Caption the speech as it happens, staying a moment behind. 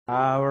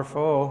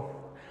Powerful.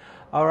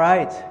 All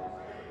right.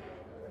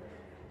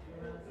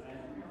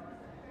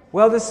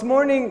 Well, this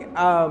morning,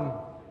 I've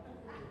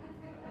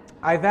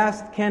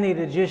asked Kenny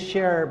to just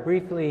share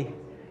briefly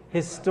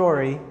his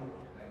story.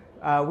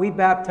 We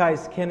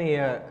baptized Kenny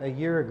a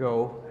year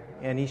ago,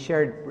 and he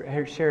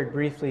shared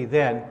briefly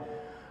then.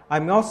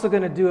 I'm also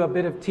going to do a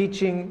bit of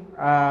teaching,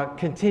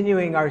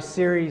 continuing our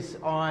series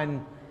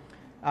on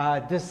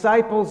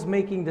disciples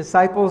making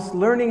disciples,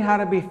 learning how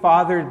to be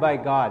fathered by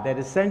God. That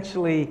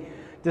essentially,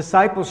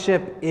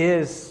 discipleship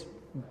is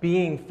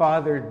being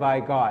fathered by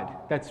God.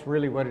 That's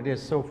really what it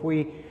is. So if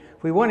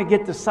we want to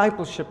get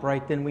discipleship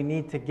right, then we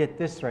need to get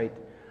this right.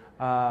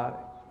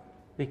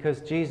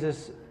 Because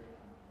Jesus,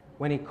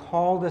 when He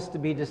called us to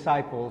be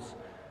disciples,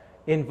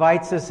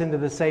 invites us into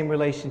the same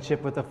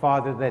relationship with the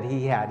Father that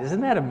He had.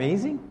 Isn't that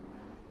amazing?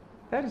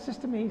 That is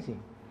just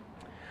amazing.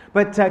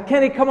 But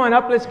Kenny, come on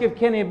up. Let's give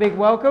Kenny a big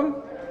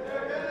welcome.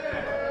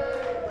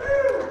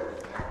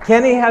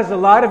 Kenny has a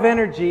lot of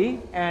energy,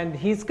 and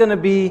he's going to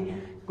be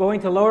going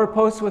to Lower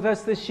Post with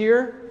us this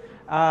year.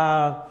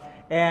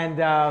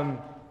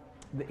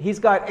 He's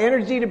got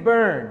energy to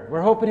burn.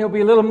 We're hoping he'll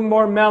be a little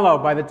more mellow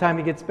by the time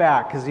he gets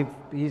back, because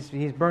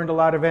he's burned a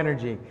lot of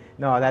energy.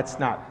 No, that's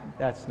not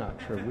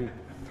true.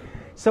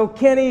 So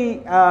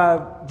Kenny,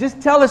 just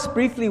tell us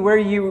briefly where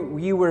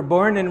you were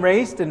born and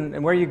raised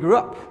and where you grew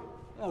up.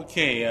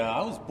 Okay,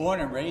 I was born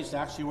and raised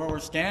actually where we're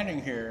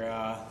standing here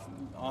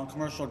on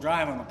Commercial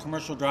Drive. I'm a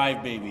Commercial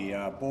Drive baby,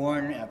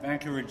 born at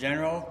Vancouver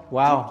General.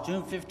 Wow.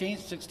 June 15th,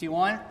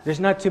 61.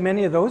 There's not too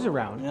many of those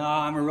around. No,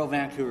 I'm a real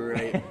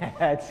Vancouverite.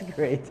 That's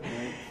great.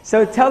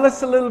 So tell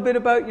us a little bit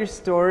about your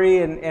story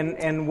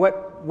and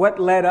what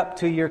led up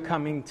to your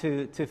coming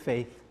to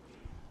faith.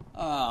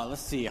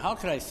 Let's see, how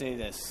could I say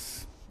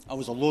this? I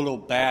was a little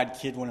bad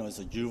kid when I was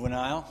a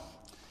juvenile.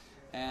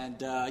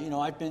 And,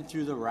 I've been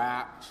through the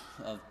rap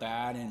of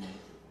bad. And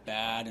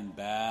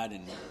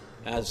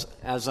as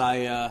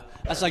I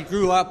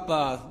grew up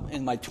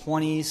in my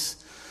 20s,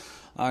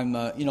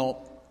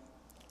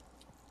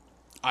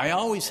 I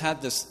always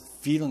had this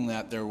feeling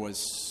that there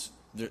was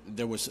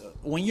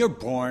when you're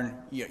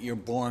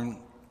born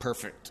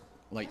perfect,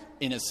 like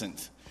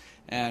innocent.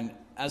 And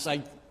as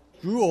I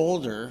grew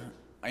older,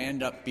 I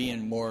ended up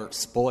being more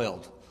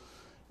spoiled.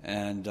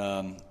 And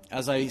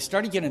as I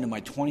started getting into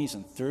my 20s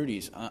and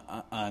 30s,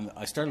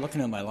 I started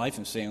looking at my life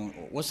and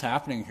saying, what's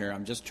happening here?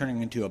 I'm just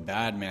turning into a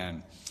bad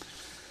man.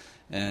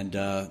 And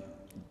the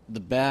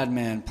bad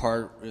man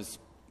part is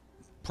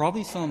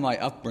probably some of my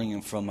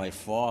upbringing from my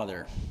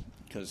father,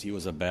 because he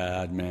was a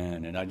bad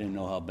man, and I didn't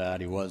know how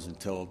bad he was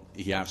until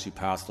he actually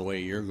passed away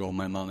a year ago.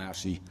 My mom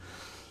actually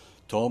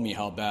told me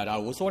how bad. I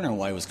was wondering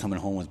why he was coming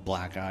home with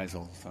black eyes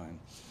all the time.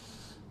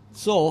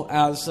 So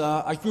as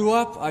I grew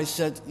up, I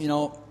said,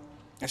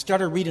 I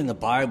started reading the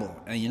Bible,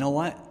 and you know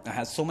what? I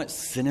had so much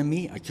sin in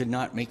me, I could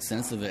not make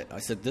sense of it. I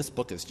said, this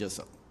book is just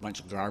a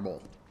bunch of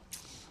garble.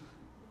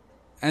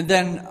 And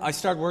then I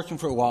started working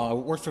for a while. I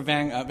worked for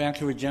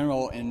Vancouver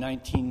General in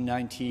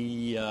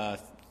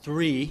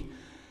 1993,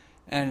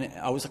 and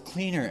I was a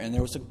cleaner, and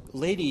there was a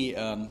lady,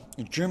 a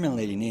German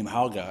lady named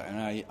Helga, and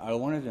I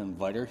wanted to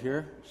invite her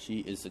here. She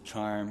is a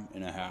charm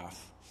and a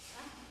half.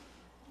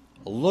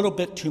 A little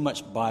bit too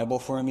much Bible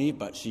for me,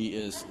 but she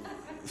is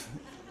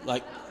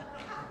like...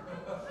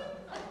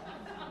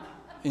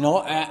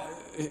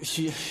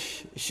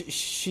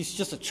 she's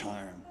just a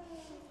charm,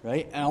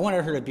 right? And I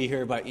wanted her to be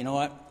here, but you know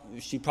what?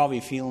 She's probably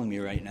feeling me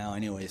right now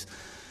anyways.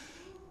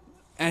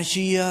 And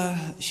she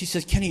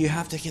says, Kenny, you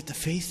have to get the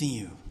faith in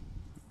you.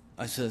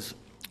 I says,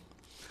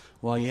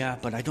 well, yeah,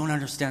 but I don't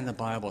understand the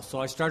Bible. So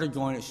I started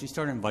she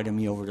started inviting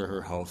me over to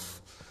her house.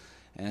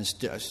 And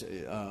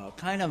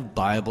kind of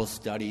Bible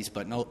studies,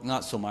 but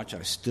not so much.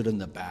 I stood in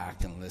the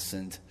back and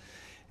listened.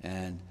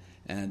 And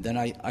then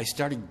I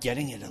started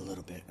getting it a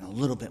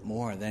little bit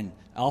more. Then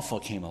Alpha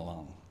came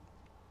along.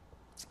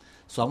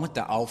 So I went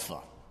to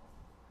Alpha.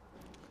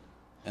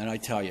 And I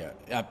tell you,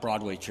 at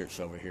Broadway Church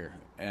over here.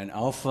 And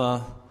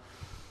Alpha,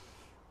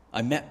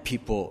 I met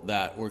people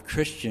that were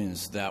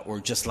Christians that were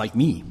just like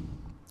me.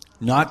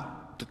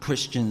 Not the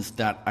Christians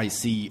that I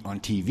see on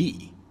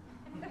TV.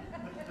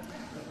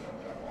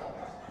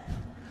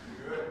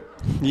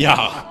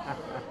 Yeah.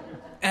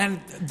 And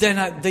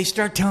then they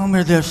start telling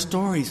me their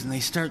stories, and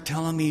they start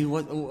telling me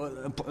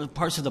what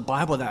parts of the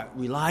Bible that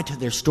rely to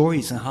their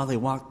stories and how they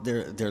walk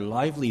their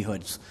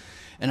livelihoods.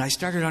 And I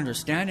started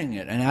understanding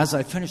it. And as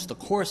I finished the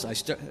course, I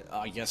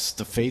guess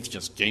the faith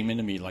just came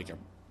into me like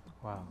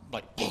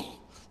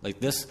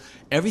this.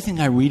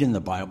 Everything I read in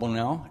the Bible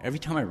now, every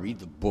time I read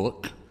the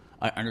book,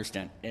 I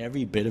understand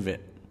every bit of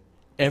it.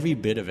 Every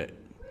bit of it.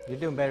 You're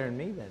doing better than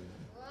me then.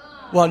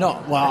 Well,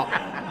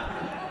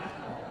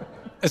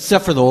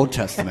 except for the Old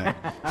Testament.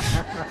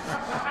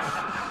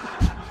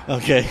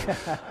 Okay.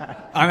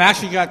 I've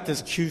actually got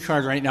this cue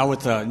card right now with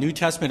the New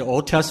Testament,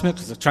 Old Testament,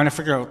 because I'm trying to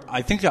figure out,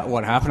 I think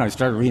what happened, I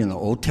started reading the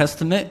Old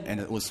Testament, and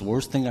it was the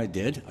worst thing I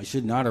did. I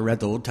should not have read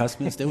the Old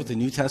Testament. Stay with the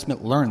New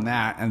Testament, learn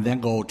that, and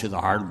then go to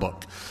the hard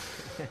book.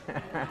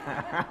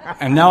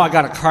 And now I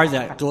got a card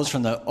that goes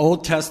from the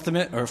Old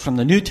Testament, or from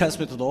the New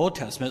Testament to the Old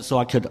Testament, so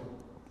I could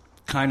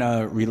kind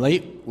of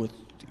relate with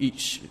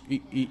each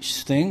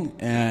thing,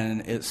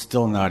 and it's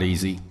still not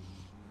easy.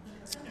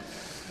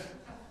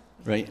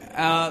 Right.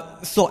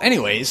 So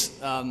anyways,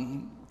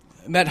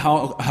 met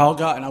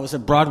Helga, and I was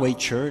at Broadway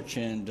Church,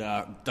 and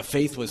the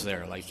faith was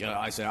there. Like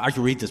I said, I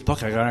could read this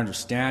book, I got to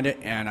understand it,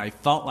 and I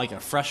felt like a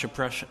fresh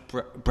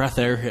breath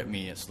air hit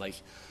me. It's like,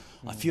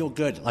 I feel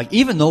good. Like,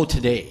 even though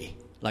today,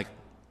 like,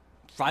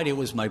 Friday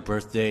was my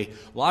birthday,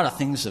 a lot of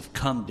things have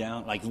come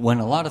down. Like, when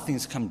a lot of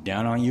things come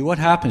down on you, what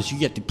happens? You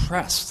get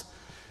depressed.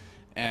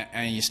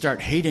 And you start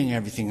hating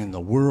everything in the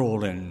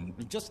world,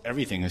 and just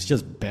everything. It's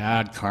just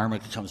bad karma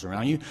that comes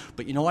around you.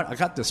 But you know what? I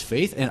got this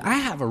faith, and I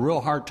have a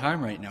real hard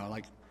time right now.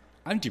 Like,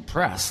 I'm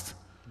depressed.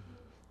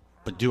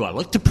 But do I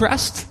look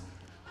depressed?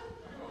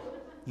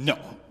 No.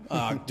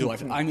 Do I?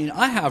 I mean,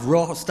 I have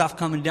real stuff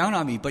coming down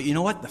on me. But you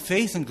know what? The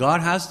faith in God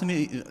has to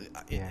me.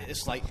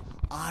 It's like,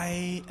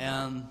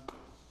 I'm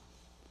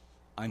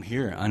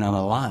here, and I'm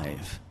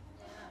alive.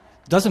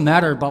 It doesn't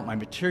matter about my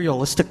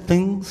materialistic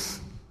things.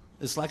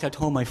 It's like I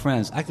told my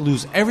friends, I could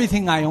lose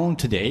everything I own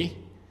today,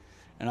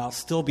 and I'll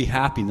still be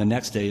happy the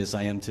next day as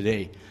I am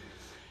today.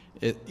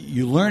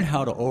 You learn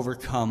how to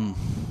overcome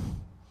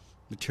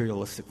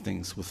materialistic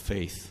things with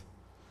faith.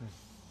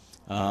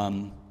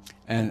 And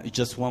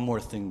just one more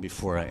thing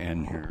before I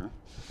end here.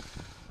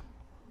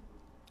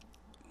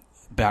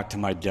 Back to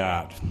my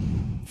dad.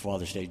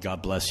 Father's Day,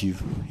 God bless you.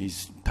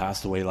 He's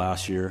passed away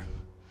last year.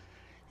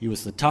 He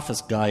was the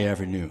toughest guy I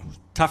ever knew.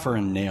 Tougher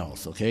than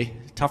nails, okay?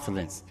 Tougher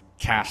than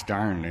cast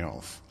iron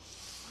nails.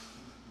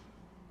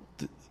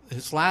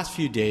 His last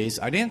few days,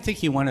 I didn't think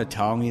he wanted to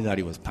tell me that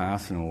he was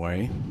passing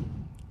away.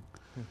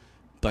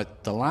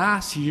 But the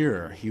last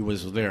year he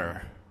was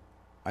there,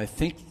 I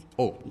think,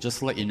 just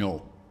to let you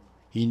know,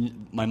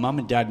 my mom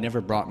and dad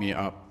never brought me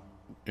up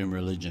in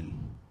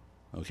religion,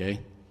 okay?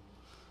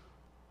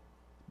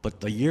 But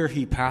the year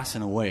he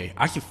passing away,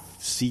 I could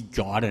see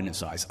God in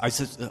his eyes. I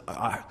said,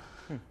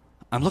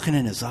 I'm looking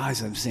in his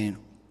eyes, I'm saying,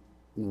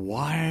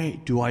 why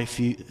do I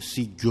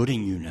see good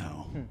in you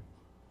now?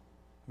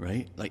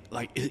 Right?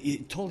 Like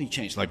it totally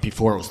changed. Like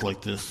before it was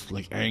like this,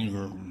 like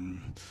anger.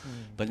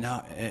 But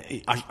now,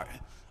 I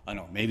don't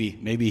know,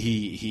 maybe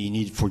he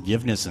needed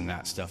forgiveness and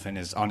that stuff. And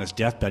on his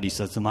deathbed, he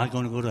says, am I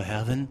going to go to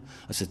heaven?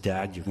 I said,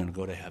 Dad, you're going to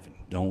go to heaven.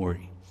 Don't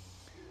worry.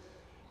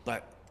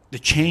 But the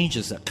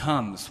changes that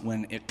comes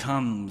when it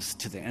comes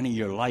to the end of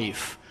your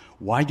life,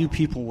 why do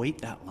people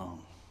wait that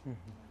long?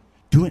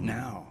 Do it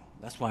now.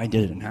 That's why I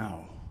did it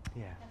now.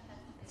 Yeah,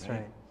 that's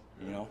right.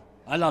 You know,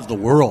 I love the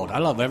world. I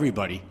love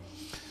everybody.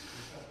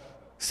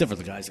 Except for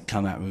the guys that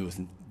come at me with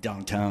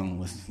downtown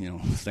with,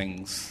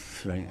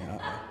 things. Right?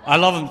 I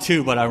love them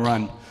too, but I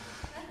run.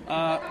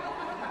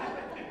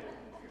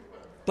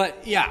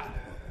 But yeah,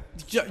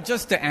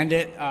 just to end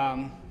it,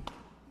 I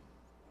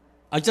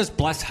just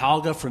bless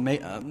Helga for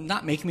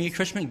not making me a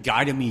Christian,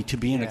 guiding me to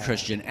being a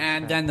Christian.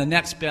 And then the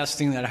next best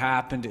thing that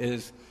happened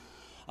is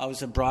I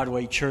was at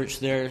Broadway Church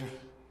there,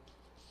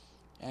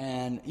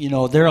 and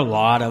there are a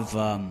lot of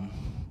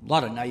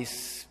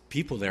nice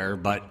people there,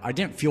 but I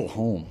didn't feel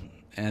home.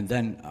 And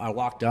then I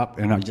walked up,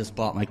 and I just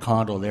bought my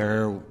condo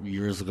there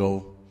years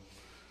ago,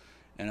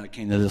 and I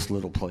came to this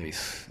little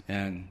place,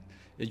 and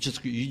you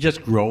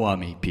just grow on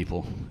me,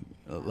 people.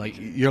 Like,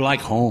 you're like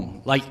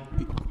home. Like,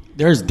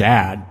 there's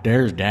dad,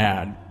 there's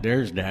dad,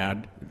 there's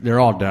dad. They're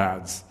all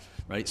dads,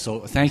 right?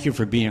 So thank you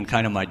for being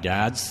kind of my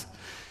dads.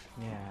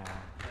 Yeah.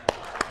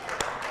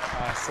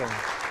 Awesome.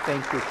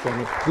 Thank you,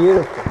 Kenny.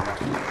 Beautiful.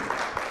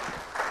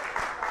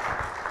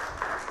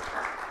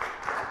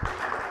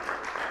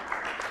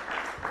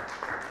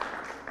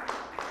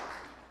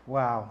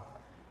 Wow.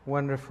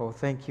 Wonderful.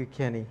 Thank you,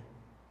 Kenny.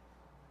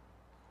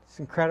 It's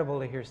incredible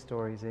to hear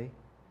stories,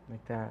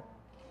 like that.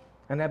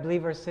 And I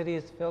believe our city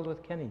is filled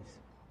with Kennys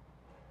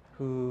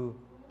who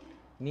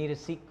need a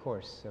Seek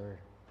course or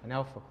an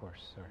Alpha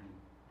course. Or,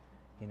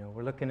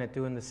 we're looking at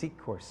doing the Seek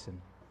course, and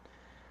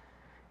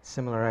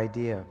similar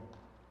idea.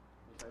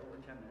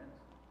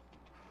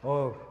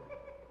 Oh,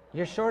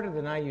 you're shorter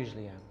than I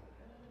usually am.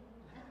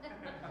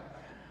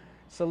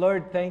 So,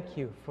 Lord, thank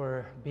you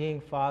for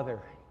being Father,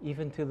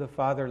 even to the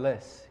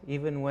fatherless,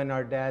 even when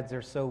our dads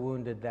are so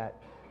wounded that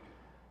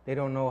they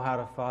don't know how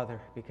to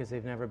father because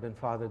they've never been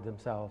fathered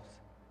themselves.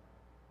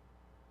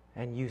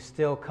 And you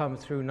still come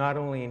through not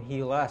only and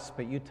heal us,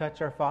 but you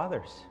touch our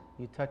fathers.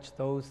 You touch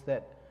those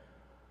that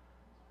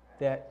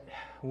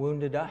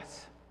wounded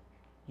us.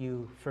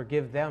 You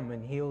forgive them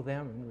and heal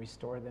them and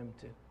restore them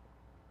too.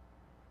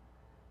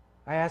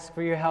 I ask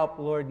for your help,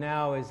 Lord,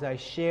 now as I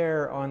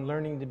share on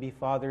learning to be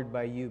fathered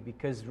by you,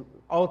 because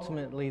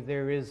ultimately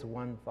there is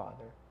one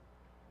Father.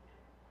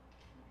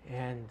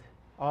 And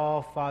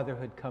all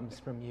fatherhood comes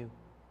from you.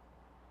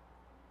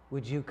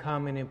 Would you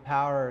come and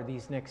empower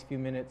these next few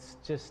minutes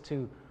just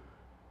to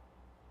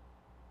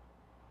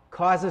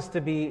cause us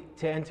to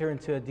enter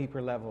into a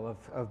deeper level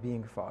of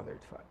being fathered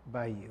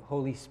by you.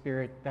 Holy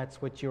Spirit,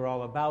 that's what you're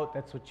all about.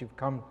 That's what you've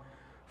come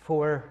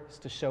for, is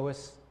to show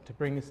us, to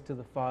bring us to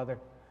the Father.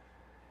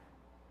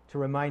 to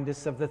remind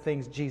us of the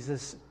things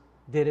Jesus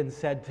did and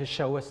said to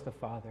show us the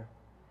Father.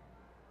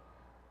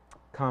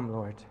 Come,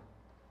 Lord.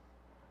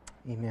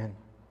 Amen.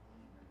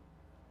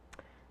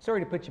 Sorry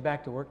to put you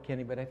back to work,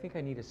 Kenny, but I think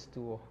I need a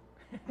stool.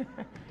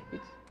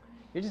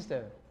 You're just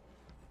a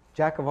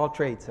jack of all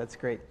trades. That's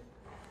great.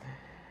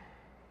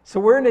 So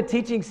we're in a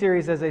teaching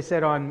series, as I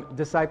said, on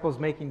disciples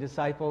making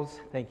disciples.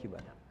 Thank you,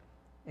 bud.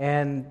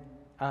 And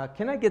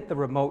can I get the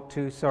remote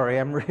too? Sorry,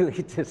 I'm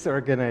really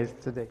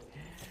disorganized today.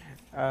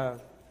 I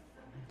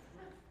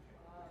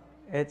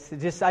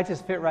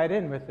just fit right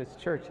in with this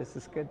church. This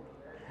is good.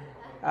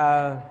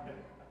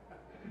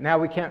 Now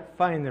we can't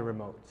find the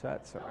remote, so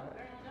that's all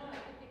right.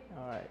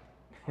 All right.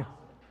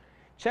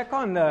 Check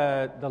on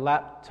the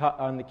laptop,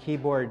 on the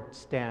keyboard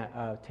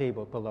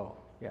table below.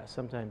 Yeah,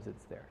 sometimes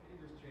it's there.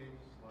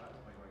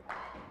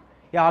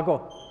 Yeah, I'll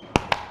go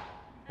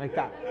like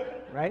that,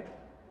 right?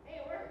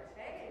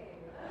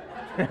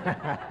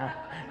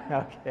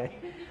 Okay.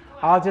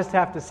 I'll just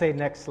have to say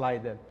next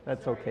slide then.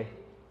 That's okay.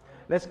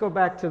 Let's go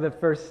back to the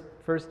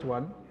first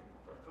one.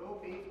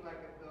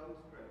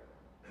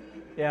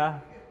 Yeah.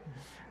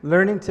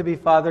 Learning to be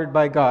fathered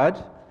by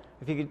God.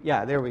 If you could,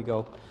 yeah, there we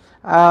go.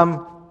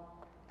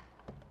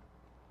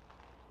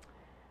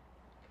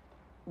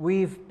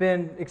 We've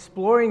been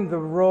exploring the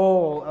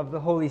role of the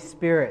Holy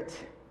Spirit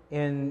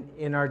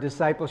in our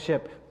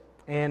discipleship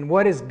and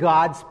what is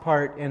God's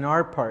part and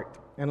our part.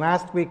 And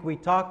last week we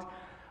talked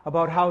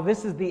about how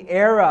this is the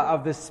era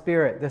of the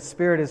Spirit. The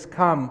Spirit has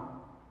come.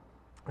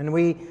 And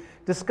we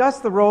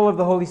discussed the role of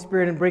the Holy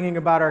Spirit in bringing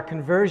about our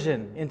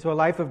conversion into a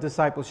life of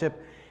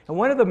discipleship. And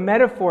one of the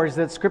metaphors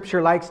that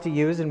Scripture likes to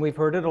use, and we've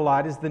heard it a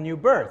lot, is the new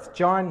birth.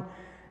 John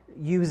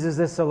uses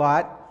this a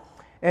lot.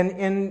 And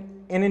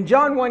in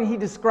John 1, he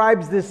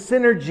describes this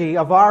synergy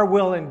of our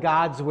will and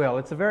God's will.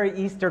 It's a very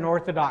Eastern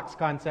Orthodox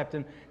concept,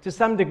 and to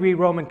some degree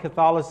Roman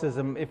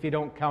Catholicism, if you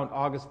don't count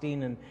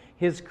Augustine and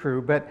his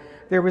crew. But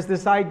there was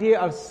this idea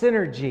of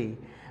synergy,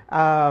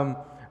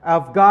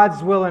 of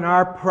God's will and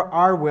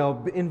our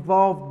will,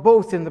 involved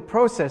both in the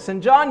process.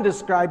 And John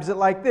describes it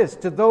like this: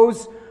 to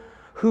those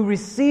who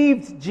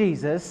received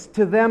Jesus,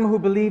 to them who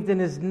believed in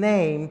His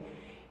name,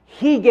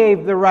 He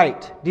gave the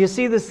right. Do you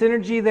see the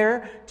synergy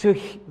there? To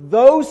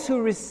those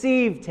who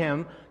received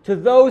Him, to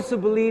those who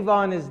believe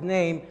on His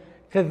name,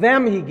 to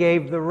them He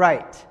gave the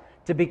right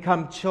to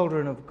become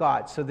children of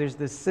God. So there's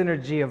this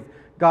synergy of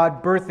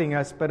God birthing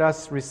us, but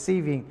us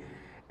receiving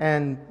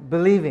and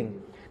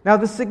believing. Now,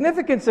 the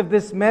significance of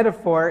this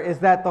metaphor is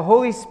that the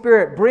Holy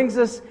Spirit brings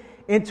us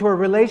into a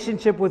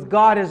relationship with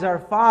God as our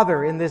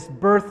Father in this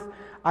birth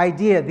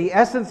idea. The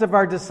essence of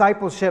our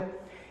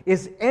discipleship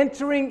is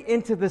entering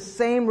into the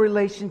same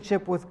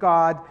relationship with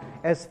God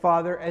as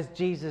Father as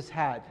Jesus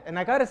had. And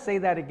I got to say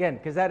that again,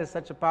 because that is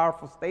such a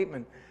powerful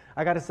statement.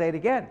 I got to say it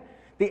again.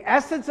 The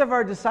essence of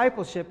our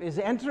discipleship is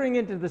entering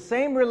into the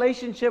same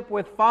relationship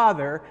with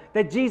Father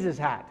that Jesus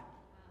had.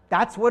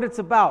 That's what it's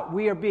about.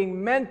 We are being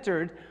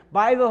mentored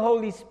by the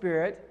Holy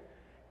Spirit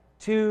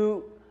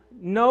to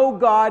know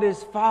God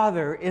as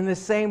Father in the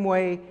same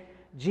way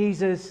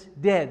Jesus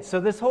did. So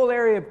this whole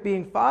area of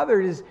being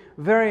fathered is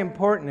very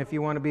important if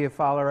you want to be a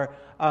follower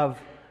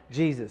of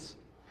Jesus.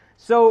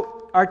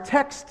 So our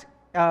text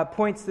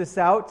points this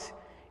out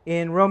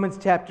in Romans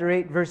chapter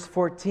 8, verse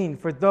 14.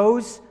 For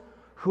those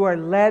who are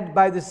led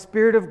by the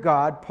Spirit of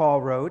God,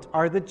 Paul wrote,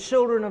 are the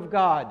children of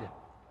God.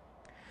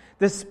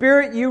 The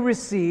Spirit you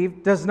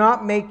received does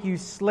not make you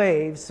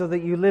slaves so that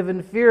you live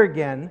in fear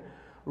again.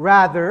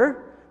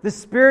 Rather, the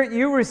Spirit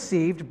you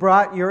received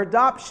brought your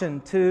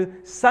adoption to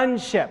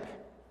sonship.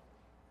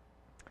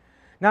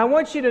 Now, I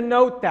want you to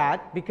note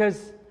that,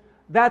 because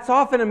that's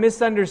often a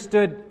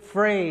misunderstood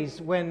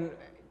phrase when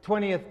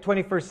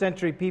 21st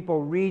century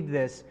people read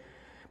this,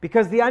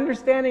 because the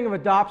understanding of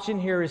adoption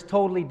here is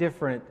totally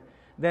different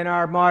than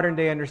our modern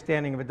day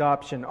understanding of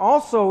adoption.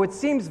 Also, it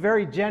seems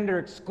very gender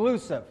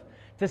exclusive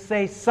to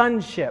say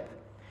sonship.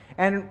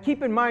 And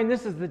keep in mind,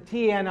 this is the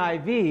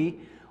TNIV,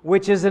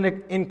 which is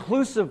an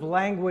inclusive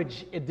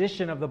language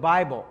edition of the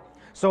Bible.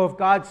 So if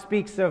God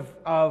speaks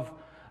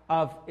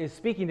is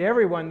speaking to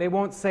everyone, they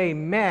won't say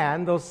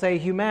man, they'll say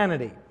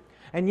humanity.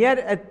 And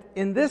yet,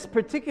 in this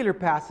particular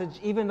passage,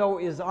 even though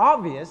it is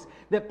obvious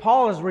that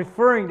Paul is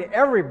referring to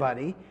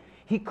everybody,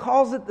 he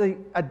calls it the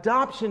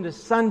adoption to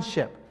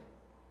sonship.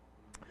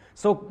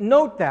 So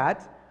note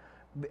that.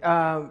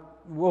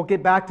 We'll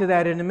get back to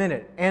that in a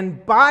minute.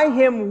 And by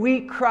Him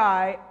we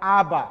cry,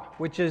 Abba,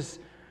 which is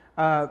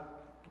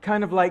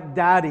kind of like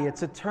daddy.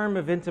 It's a term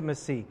of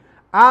intimacy.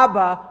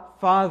 Abba,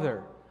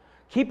 Father.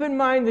 Keep in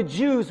mind, the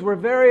Jews were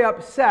very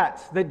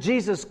upset that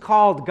Jesus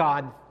called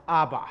God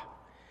Abba.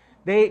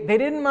 They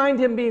didn't mind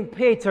Him being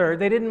Pater.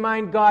 They didn't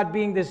mind God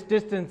being this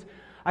distant.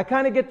 I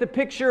kind of get the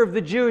picture of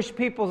the Jewish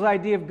people's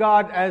idea of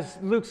God as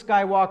Luke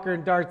Skywalker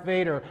and Darth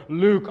Vader.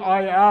 Luke,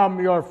 I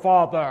am your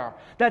father.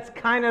 That's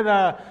kind of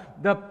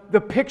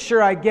the picture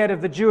I get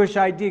of the Jewish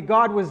idea.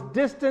 God was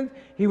distant,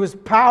 He was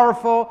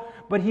powerful,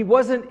 but He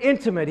wasn't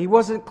intimate. He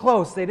wasn't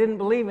close. They didn't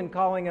believe in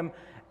calling Him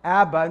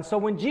Abba. And so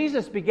when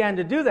Jesus began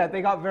to do that,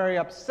 they got very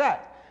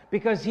upset,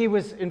 Because he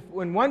was, in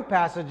one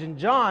passage in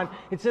John,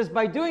 it says,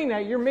 by doing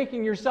that, you're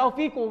making yourself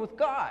equal with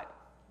God.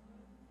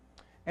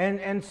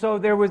 And so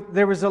there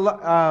was a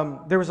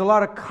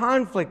lot of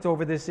conflict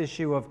over this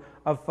issue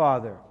of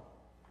father.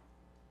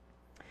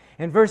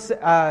 In verse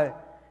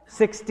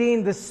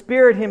 16, the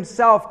Spirit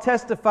Himself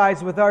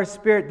testifies with our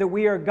spirit that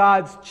we are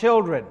God's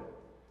children.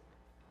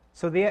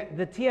 So the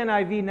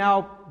TNIV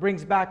now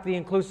brings back the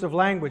inclusive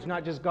language,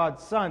 not just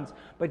God's sons,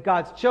 but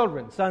God's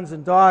children, sons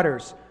and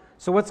daughters.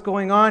 So what's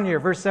going on here?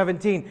 Verse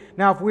 17,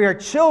 now if we are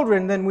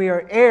children, then we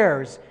are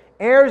heirs,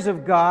 heirs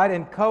of God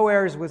and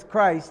co-heirs with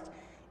Christ,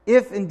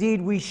 if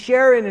indeed we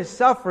share in His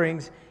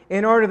sufferings,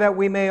 in order that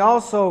we may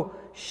also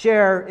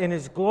share in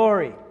His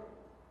glory.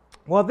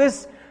 Well,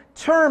 this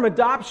term,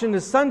 adoption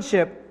to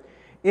sonship,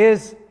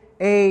 is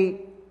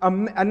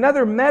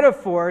another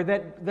metaphor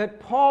that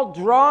Paul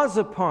draws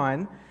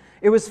upon.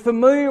 It was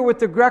familiar with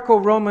the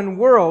Greco-Roman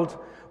world,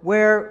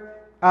 where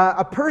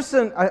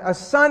a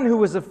son who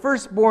was a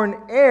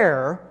firstborn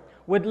heir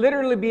would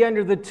literally be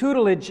under the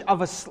tutelage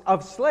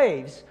of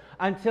slaves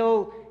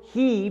until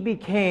he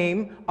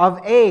became of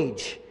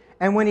age.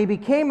 And when he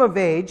became of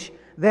age,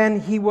 then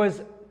he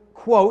was,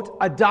 quote,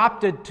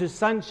 adopted to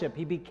sonship.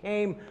 He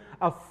became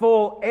a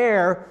full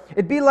heir.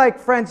 It'd be like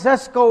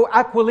Francesco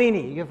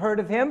Aquilini. You've heard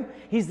of him?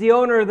 He's the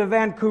owner of the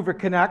Vancouver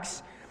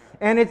Canucks.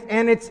 And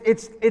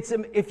it's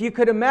if you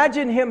could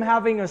imagine him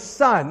having a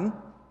son,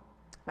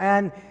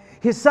 and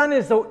his son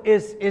is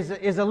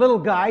a little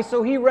guy,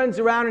 so he runs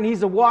around and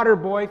he's a water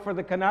boy for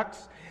the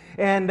Canucks.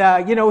 And,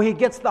 he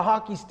gets the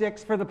hockey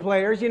sticks for the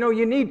players.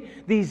 You need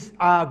these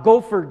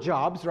gopher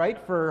jobs, right,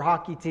 for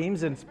hockey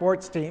teams and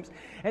sports teams.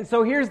 And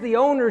so here's the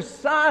owner's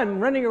son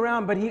running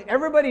around, but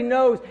everybody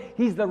knows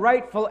he's the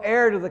rightful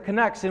heir to the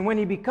Canucks. And when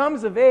he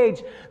becomes of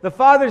age, the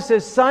father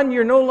says, son,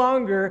 you're no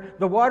longer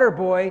the water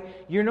boy.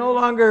 You're no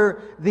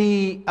longer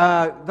the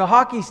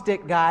hockey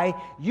stick guy.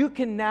 You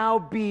can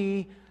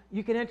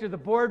enter the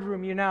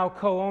boardroom. You're now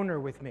co-owner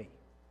with me.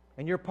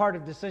 And you're part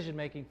of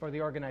decision-making for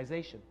the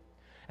organization.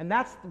 And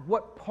that's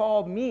what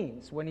Paul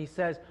means when he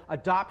says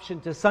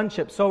adoption to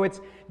sonship. So it's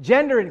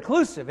gender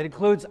inclusive. It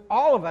includes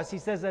all of us. He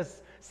says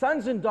as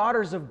sons and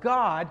daughters of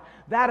God,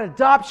 that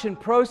adoption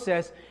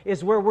process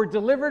is where we're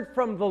delivered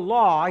from the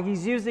law.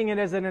 He's using it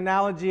as an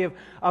analogy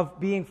of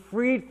being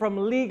freed from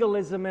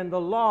legalism and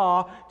the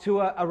law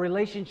to a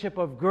relationship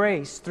of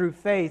grace through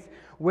faith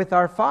with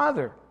our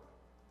Father.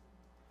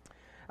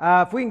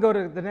 If we can go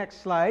to the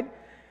next slide.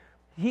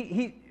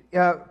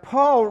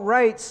 Paul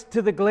writes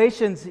to the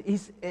Galatians,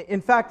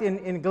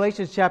 in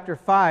Galatians chapter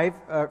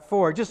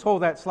 4, just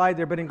hold that slide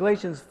there, but in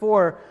Galatians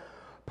 4,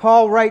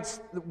 Paul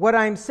writes, what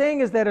I'm saying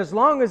is that as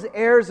long as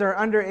heirs are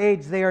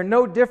underage, they are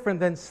no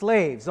different than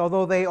slaves,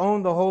 although they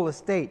own the whole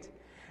estate.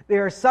 They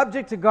are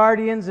subject to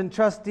guardians and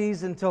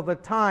trustees until the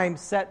time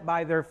set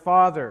by their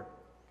father.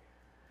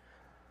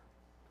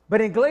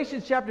 But in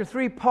Galatians chapter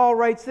 3, Paul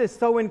writes this,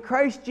 so in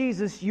Christ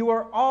Jesus you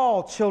are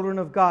all children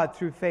of God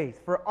through faith.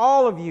 For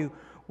all of you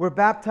were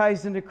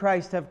baptized into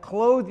Christ, have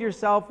clothed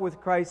yourself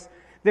with Christ.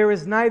 There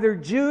is neither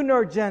Jew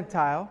nor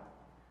Gentile,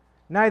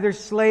 neither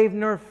slave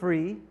nor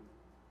free,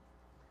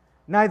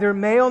 neither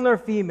male nor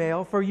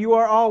female, for you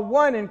are all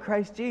one in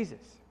Christ Jesus.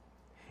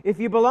 If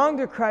you belong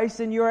to Christ,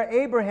 then you are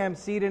Abraham's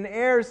seed and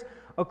heirs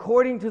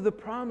according to the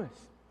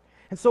promise.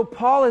 And so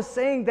Paul is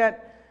saying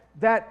that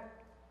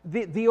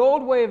the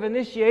old way of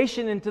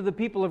initiation into the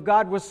people of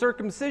God was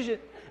circumcision,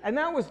 and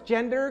that was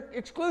gender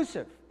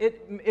exclusive.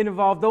 It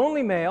involved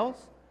only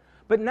males.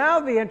 But now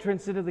the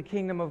entrance into the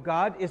kingdom of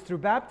God is through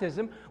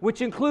baptism, which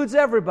includes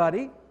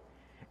everybody,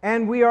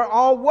 and we are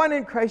all one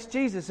in Christ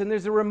Jesus. And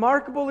there's a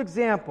remarkable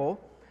example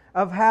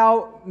of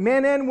how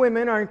men and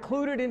women are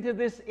included into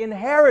this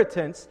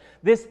inheritance,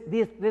 this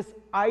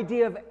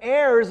idea of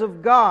heirs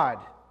of God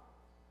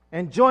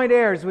and joint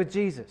heirs with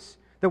Jesus.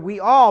 That we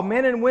all,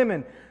 men and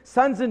women,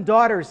 sons and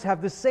daughters,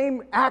 have the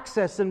same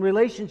access and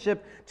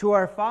relationship to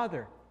our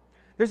Father.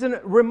 There's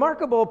a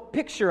remarkable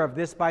picture of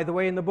this, by the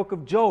way, in the book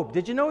of Job.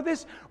 Did you know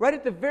this? Right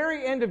at the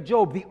very end of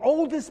Job, the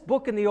oldest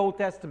book in the Old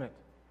Testament.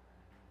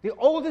 The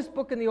oldest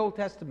book in the Old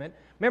Testament.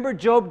 Remember,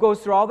 Job goes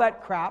through all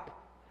that crap,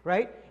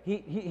 right?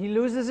 He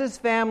loses his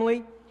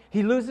family.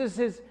 He loses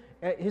his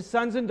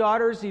sons and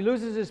daughters. He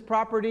loses his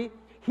property.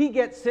 He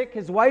gets sick.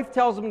 His wife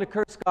tells him to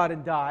curse God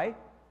and die.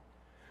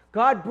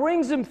 God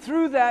brings him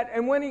through that,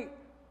 and when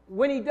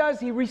he does,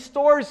 He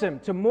restores him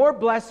to more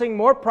blessing,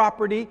 more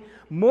property,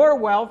 more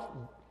wealth.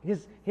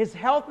 His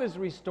health is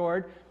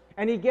restored,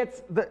 and he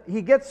gets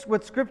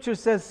what Scripture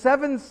says,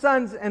 7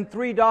 sons and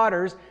 3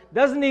 daughters,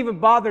 doesn't even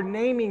bother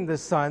naming the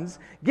sons,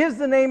 gives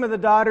the name of the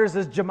daughters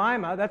as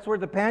Jemima, that's where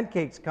the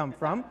pancakes come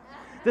from.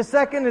 The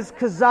second is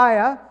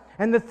Keziah,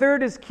 and the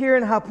third is Kir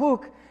and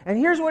Hapuk. And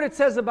here's what it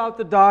says about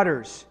the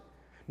daughters.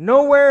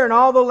 Nowhere in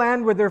all the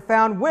land were there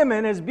found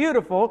women as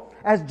beautiful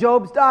as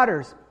Job's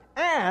daughters,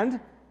 and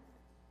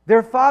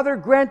their father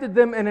granted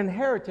them an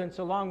inheritance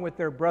along with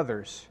their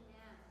brothers.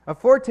 A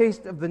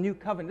foretaste of the new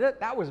covenant.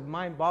 That was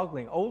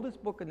mind-boggling.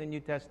 Oldest book in the New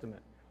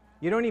Testament.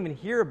 You don't even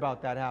hear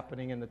about that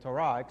happening in the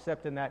Torah,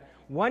 except in that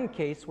one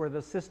case where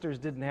the sisters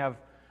didn't have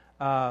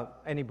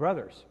any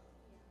brothers.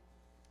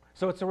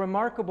 So it's a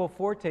remarkable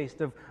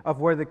foretaste of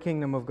where the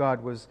kingdom of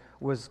God was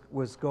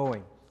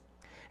going.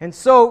 And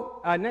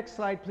so, next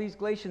slide, please.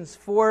 Galatians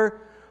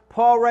 4.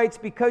 Paul writes,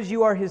 because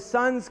you are his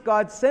sons,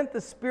 God sent the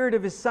Spirit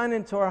of his Son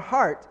into our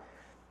heart,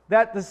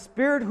 that the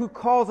Spirit who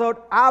calls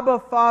out, Abba,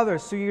 Father.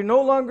 So you're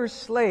no longer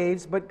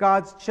slaves, but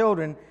God's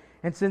children.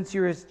 And since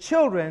you're his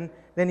children,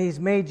 then he's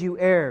made you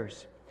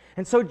heirs.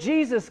 And so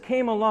Jesus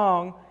came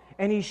along,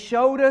 and he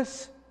showed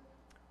us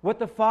what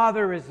the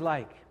Father is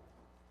like.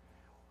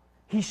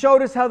 He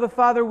showed us how the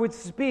Father would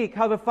speak,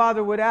 how the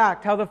Father would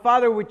act, how the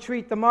Father would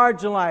treat the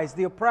marginalized,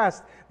 the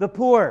oppressed, the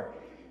poor.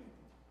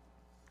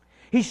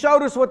 He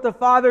showed us what the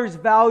Father's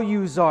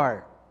values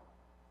are.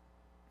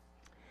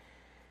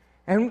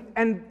 And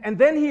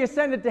then he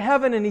ascended to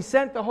heaven and he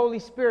sent the Holy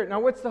Spirit. Now,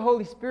 what's the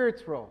Holy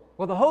Spirit's role?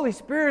 Well, the Holy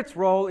Spirit's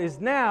role is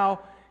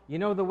now, you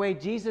know the way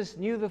Jesus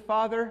knew the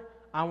Father?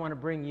 I want to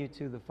bring you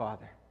to the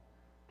Father.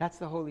 That's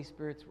the Holy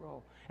Spirit's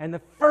role. And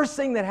the first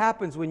thing that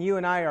happens when you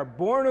and I are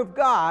born of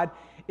God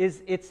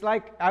is it's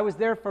like I was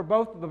there for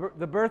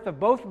the birth of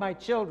both my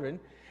children,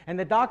 and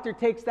the doctor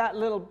takes that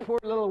poor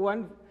little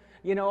one,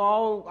 you know,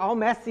 all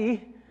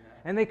messy,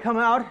 and they come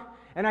out,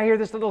 and I hear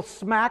this little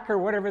smack or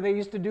whatever they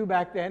used to do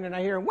back then, and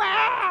I hear,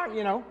 wah,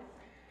 you know,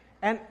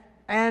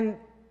 and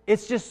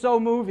it's just so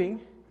moving.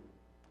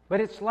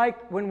 But it's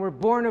like when we're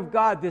born of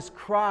God, this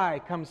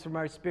cry comes from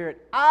our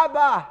spirit,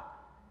 Abba,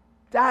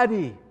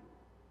 Daddy,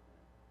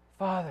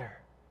 Father,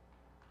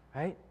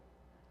 right?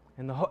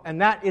 And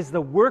that is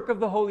the work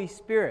of the Holy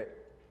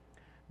Spirit,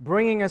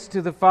 bringing us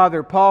to the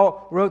Father.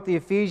 Paul wrote the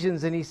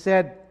Ephesians, and he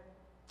said,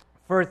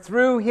 for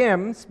through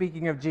him,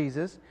 speaking of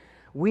Jesus,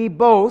 we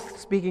both,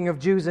 speaking of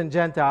Jews and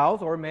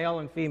Gentiles, or male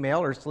and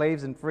female, or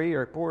slaves and free,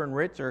 or poor and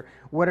rich, or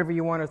whatever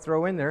you want to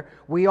throw in there,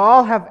 we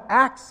all have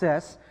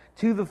access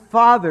to the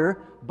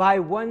Father by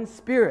one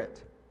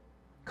Spirit.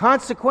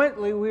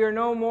 Consequently, we are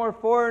no more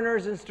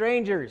foreigners and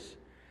strangers.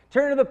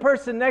 Turn to the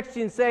person next to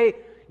you and say,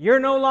 you're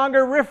no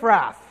longer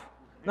riffraff.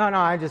 No,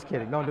 I'm just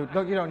kidding.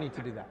 You don't need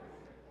to do that.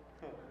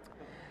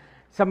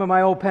 Some of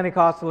my old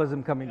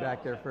Pentecostalism coming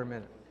back there for a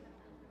minute.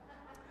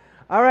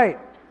 All right.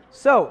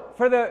 So,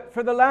 for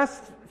the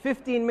last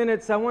 15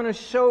 minutes, I want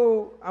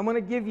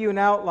to give you an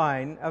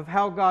outline of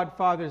how God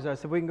fathers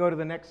us. If we can go to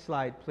the next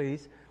slide,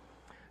 please.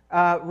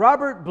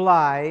 Robert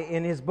Bly,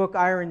 in his book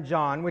Iron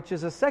John, which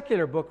is a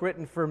secular book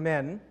written for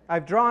men,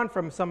 I've drawn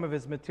from some of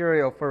his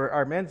material for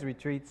our men's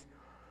retreats,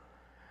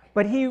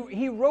 but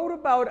he wrote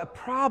about a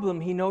problem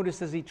he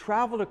noticed as he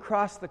traveled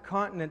across the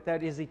continent,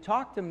 that as he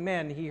talked to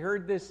men, he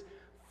heard this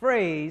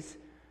phrase,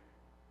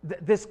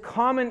 this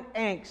common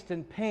angst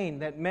and pain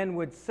that men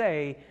would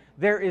say,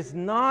 there is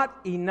not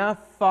enough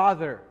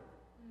father.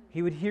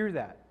 He would hear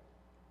that.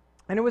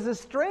 And it was a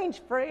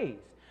strange phrase,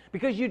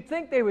 because you'd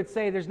think they would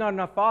say there's not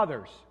enough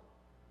fathers.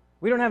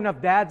 We don't have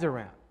enough dads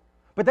around.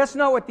 But that's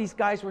not what these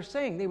guys were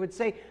saying. They would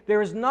say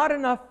there is not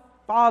enough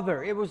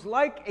father. It was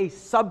like a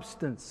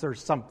substance or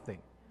something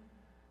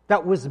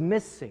that was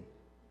missing.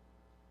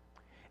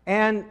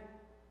 And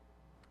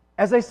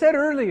as I said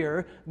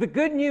earlier, the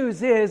good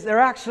news is there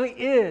actually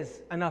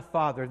is enough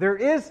Father. There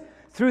is,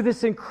 through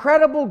this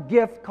incredible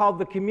gift called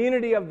the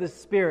community of the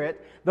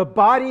Spirit, the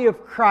body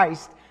of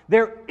Christ,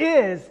 there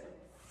is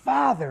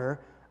Father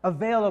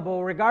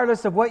available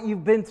regardless of what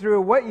you've been through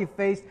or what you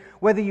faced,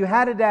 whether you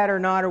had a dad or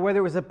not, or whether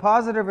it was a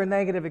positive or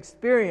negative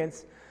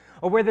experience,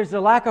 or whether there's a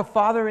lack of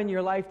Father in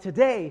your life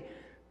today.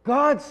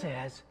 God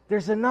says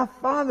there's enough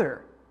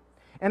Father.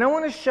 And I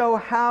want to show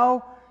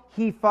how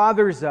He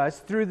fathers us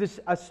through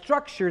a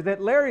structure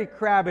that Larry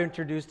Crabb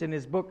introduced in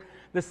his book,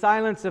 The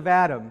Silence of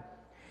Adam.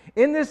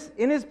 In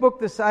his book,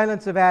 The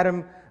Silence of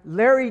Adam,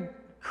 Larry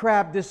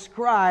Crabb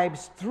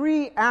describes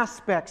 3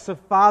 aspects of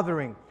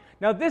fathering.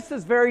 Now, this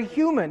is very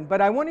human,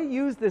 but I want to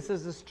use this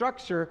as a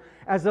structure,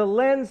 as a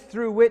lens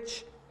through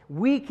which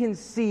we can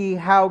see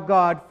how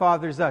God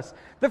fathers us.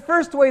 The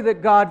first way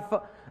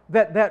that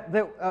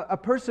a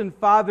person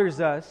fathers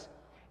us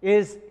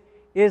is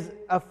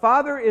a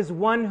father is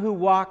one who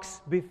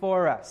walks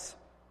before us.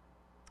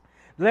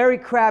 Larry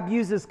Crabb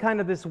uses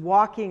kind of this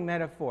walking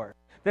metaphor,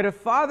 that a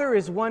father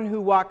is one who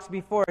walks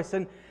before us.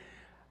 And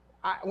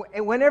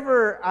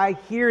whenever I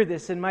hear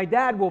this, and my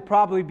dad will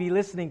probably be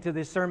listening to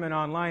this sermon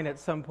online at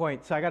some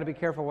point, so I got to be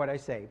careful what I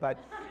say. But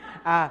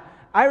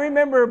I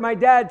remember my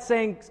dad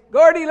saying,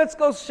 "Gordy, let's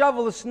go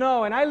shovel the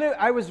snow." And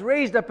I was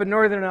raised up in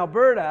northern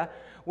Alberta,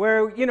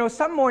 where, you know,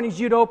 some mornings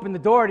you'd open the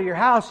door to your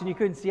house and you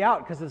couldn't see out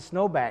because of the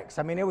snowbanks.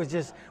 I mean, it was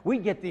just,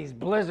 we'd get these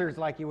blizzards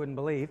like you wouldn't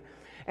believe.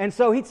 And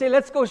so he'd say,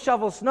 "Let's go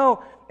shovel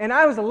snow." And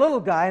I was a little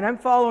guy, and I'm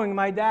following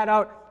my dad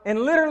out,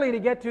 and literally to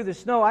get through the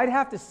snow, I'd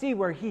have to see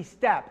where he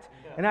stepped,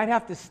 and I'd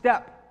have to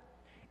step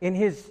in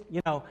his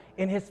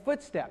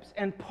footsteps.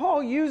 And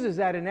Paul uses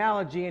that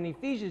analogy in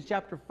Ephesians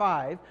chapter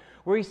 5,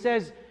 where he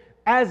says,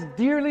 "As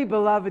dearly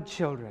beloved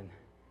children,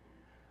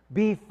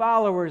 be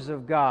followers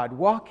of God,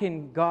 walk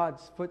in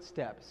God's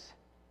footsteps,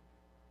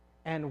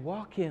 and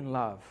walk in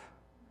love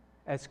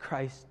as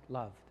Christ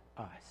loved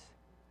us."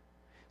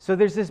 So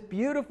there's this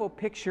beautiful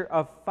picture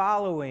of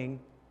following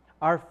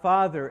our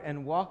Father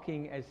and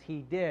walking as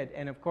He did.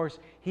 And of course,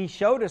 He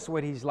showed us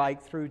what He's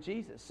like through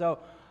Jesus.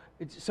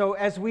 So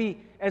as we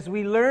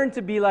learn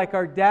to be like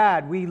our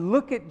dad, we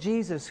look at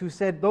Jesus, who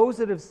said, "Those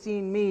that have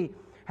seen me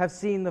have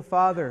seen the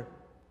Father."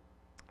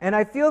 And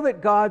I feel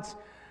that God's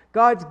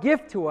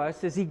gift to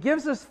us is He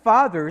gives us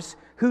fathers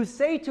who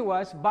say to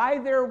us by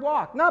their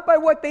walk, not by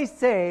what they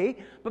say,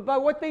 but by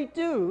what they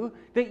do,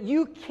 that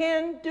you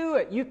can do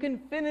it. You can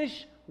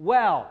finish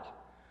well.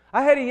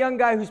 I had a young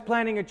guy who's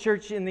planting a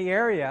church in the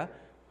area.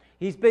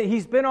 He's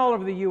been all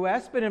over the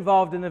U.S., been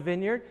involved in the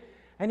vineyard.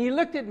 And he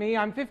looked at me,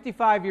 I'm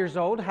 55 years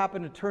old,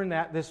 happened to turn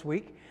that this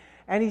week,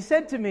 and he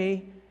said to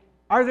me,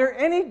 "Are there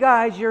any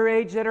guys your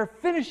age that are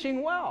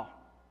finishing well?"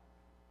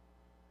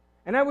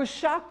 And I was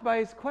shocked by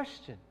his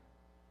question.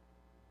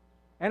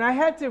 And I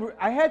had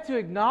to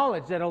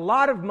acknowledge that a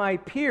lot of my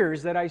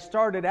peers that I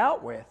started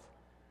out with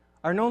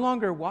are no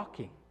longer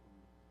walking.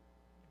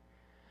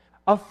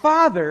 A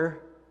father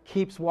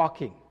keeps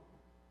walking.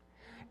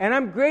 And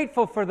I'm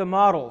grateful for the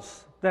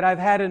models that I've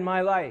had in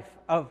my life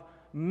of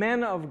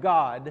men of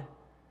God,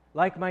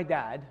 like my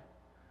dad,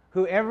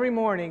 who every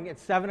morning at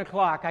 7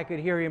 o'clock I could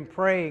hear him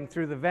praying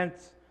through the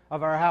vents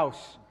of our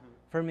house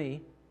for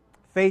me,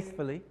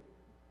 faithfully.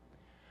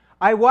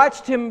 I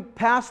watched him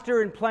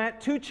pastor and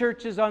plant 2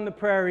 churches on the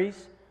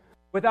prairies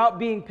without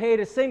being paid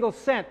a single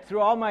cent through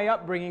all my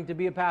upbringing to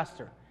be a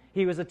pastor.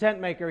 He was a tent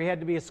maker. He had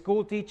to be a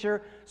school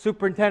teacher,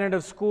 superintendent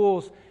of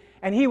schools,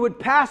 and he would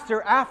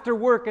pastor after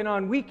work and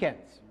on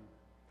weekends.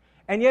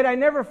 And yet I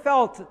never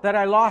felt that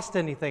I lost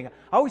anything. I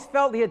always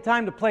felt he had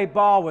time to play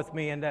ball with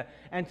me and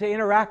to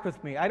interact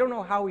with me. I don't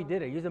know how he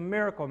did it. He's a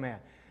miracle man.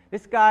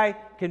 This guy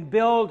can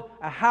build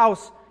a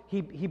house.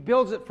 He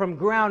builds it from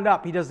ground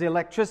up. He does the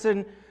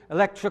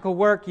electrical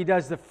work. He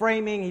does the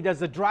framing. He does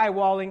the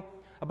drywalling.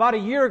 About a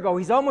year ago,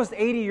 he's almost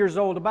 80 years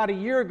old. About a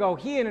year ago,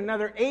 he and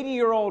another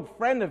 80-year-old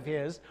friend of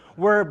his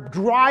were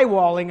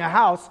drywalling a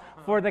house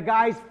for the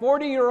guy's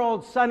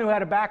 40-year-old son who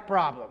had a back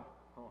problem.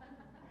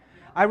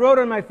 I wrote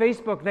on my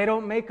Facebook, they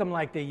don't make them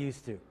like they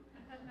used to.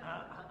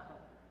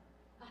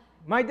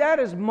 My dad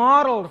has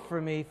modeled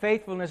for me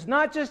faithfulness,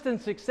 not just in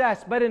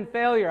success, but in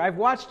failure. I've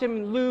watched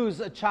him lose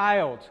a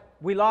child.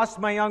 We lost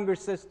my younger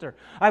sister.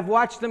 I've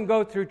watched him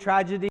go through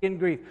tragedy and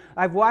grief.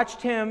 I've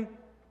watched him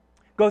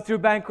go through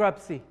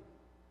bankruptcy.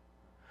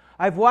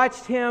 I've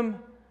watched him,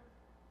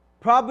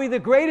 probably the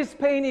greatest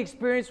pain he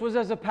experienced was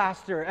as a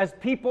pastor, as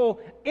people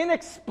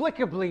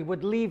inexplicably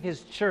would leave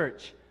his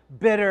church,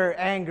 bitter,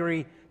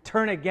 angry,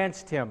 turn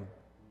against him.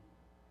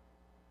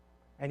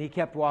 And he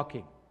kept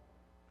walking.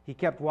 He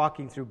kept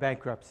walking through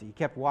bankruptcy. He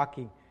kept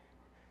walking.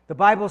 The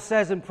Bible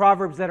says in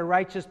Proverbs that a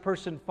righteous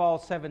person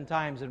falls 7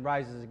 times and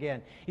rises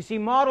again. You see,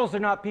 models are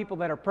not people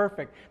that are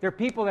perfect. They're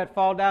people that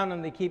fall down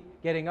and they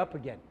keep getting up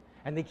again.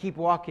 And they keep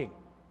walking.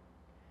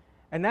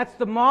 And that's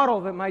the model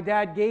that my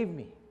dad gave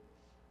me.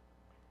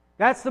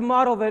 That's the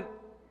model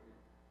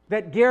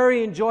that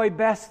Gary and Joy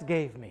Best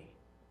gave me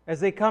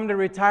as they come to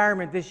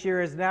retirement this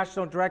year as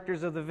national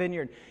directors of the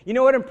Vineyard. You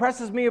know what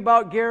impresses me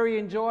about Gary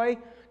and Joy?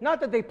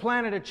 Not that they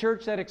planted a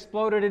church that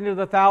exploded into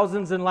the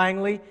thousands in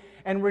Langley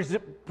and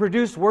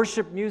produced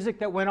worship music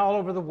that went all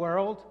over the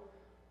world.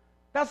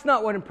 That's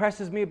not what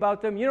impresses me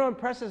about them. You know what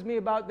impresses me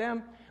about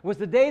them? Was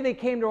the day they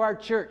came to our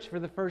church for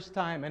the first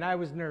time, and I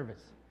was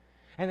nervous.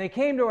 And they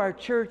came to our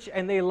church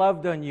and they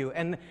loved on you,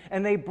 and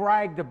they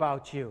bragged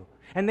about you,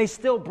 and they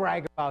still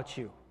brag about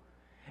you.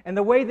 And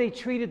the way they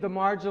treated the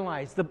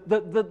marginalized,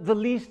 the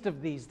least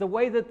of these, the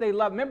way that they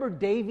love. Remember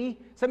Davey?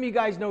 Some of you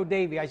guys know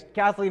Davey.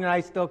 Kathleen and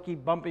I still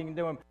keep bumping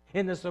into him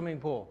in the swimming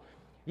pool.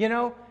 You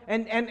know?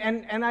 And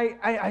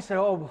I said,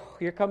 oh,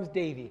 here comes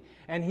Davey.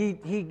 And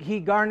he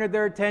garnered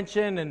their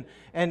attention,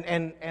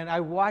 and I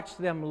watched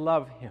them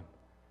love him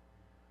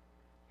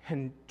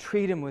and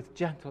treat him with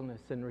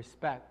gentleness and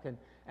respect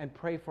and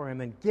pray for him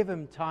and give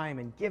him time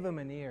and give him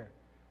an ear.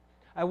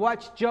 I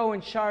watched Joe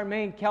and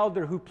Charmaine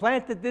Kelder, who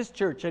planted this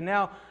church and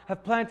now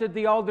have planted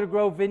the Alder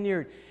Grove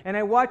Vineyard. And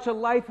I watch a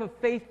life of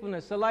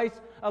faithfulness, a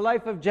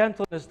life of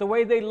gentleness, the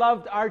way they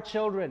loved our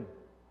children.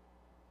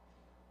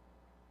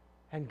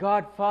 And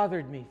God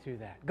fathered me through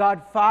that.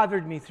 God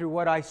fathered me through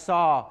what I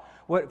saw,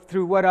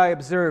 through what I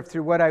observed,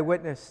 through what I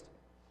witnessed.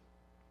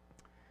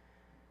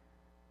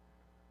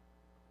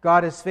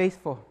 God is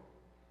faithful.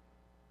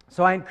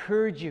 So I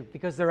encourage you,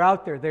 because they're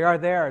out there, they are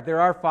there, there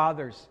are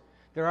fathers.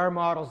 There are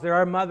models. There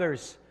are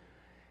mothers.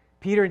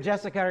 Peter and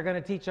Jessica are going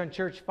to teach on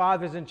church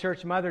fathers and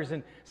church mothers.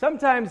 And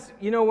sometimes,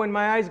 you know, when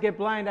my eyes get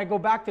blind, I go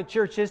back to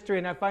church history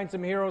and I find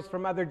some heroes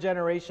from other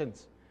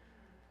generations.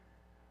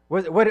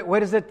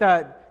 What is it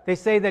that they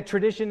say that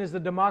tradition is the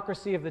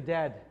democracy of the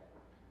dead?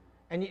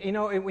 And, you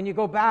know, when you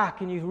go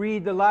back and you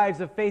read the lives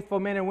of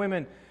faithful men and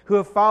women who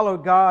have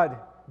followed God,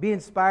 be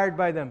inspired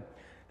by them.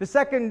 The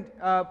second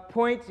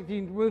point, if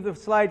you move the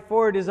slide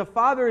forward, is a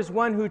father is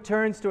one who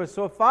turns to us.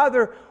 So a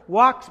father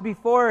walks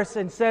before us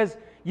and says,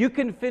 you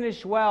can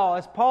finish well.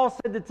 As Paul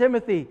said to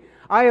Timothy,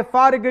 I have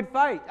fought a good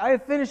fight. I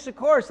have finished the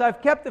course.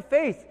 I've kept the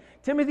faith.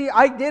 Timothy,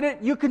 I did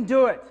it. You can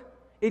do it.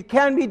 It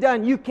can be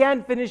done. You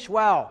can finish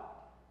well.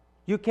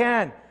 You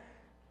can.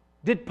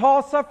 Did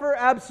Paul suffer?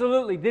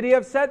 Absolutely. Did he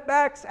have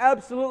setbacks?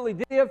 Absolutely.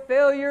 Did he have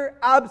failure?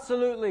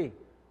 Absolutely.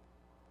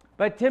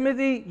 But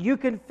Timothy, you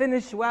can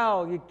finish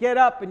well. You get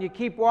up and you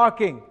keep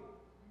walking.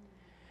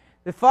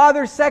 The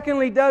father,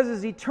 secondly, does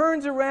is he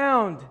turns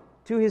around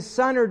to his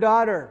son or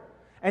daughter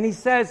and he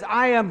says,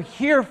 I am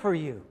here for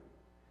you.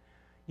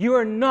 You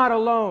are not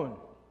alone.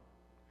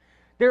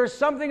 There is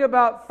something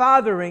about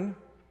fathering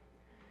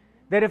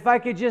that if I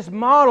could just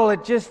model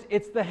it,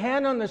 it's the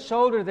hand on the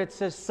shoulder that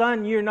says,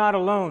 son, you're not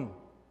alone.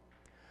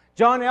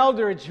 John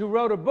Eldridge, who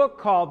wrote a book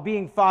called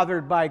Being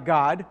Fathered by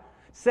God,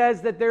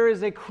 says that there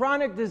is a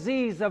chronic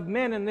disease of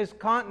men in this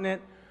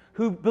continent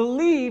who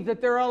believe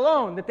that they're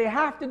alone, that they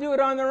have to do it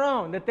on their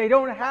own, that they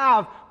don't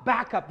have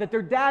backup, that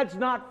their dad's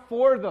not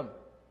for them.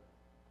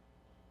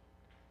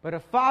 But a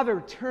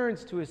father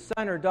turns to his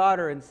son or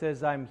daughter and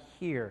says, I'm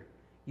here.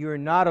 You are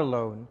not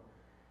alone.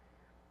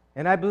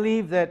 And I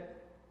believe that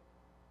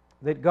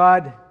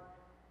God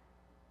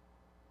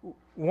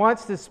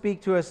wants to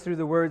speak to us through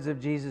the words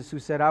of Jesus, who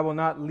said, I will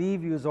not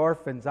leave you as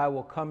orphans, I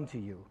will come to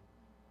you.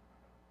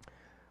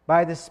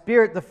 By the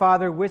Spirit, the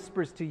Father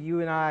whispers to you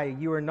and I,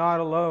 you are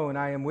not alone,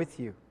 I am with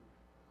you.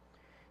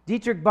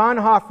 Dietrich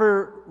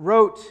Bonhoeffer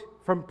wrote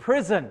from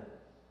prison,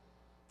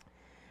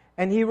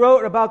 and he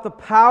wrote about the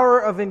power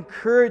of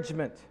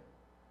encouragement.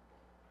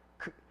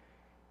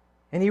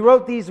 And he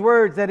wrote these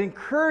words, that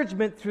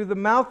encouragement through the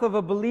mouth of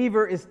a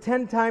believer is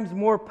 10 times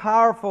more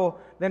powerful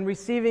than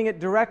receiving it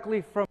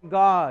directly from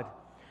God.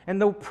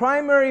 And the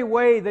primary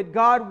way that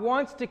God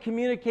wants to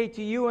communicate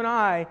to you and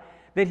I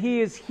that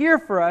He is here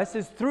for us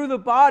is through the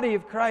body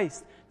of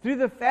Christ, through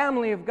the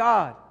family of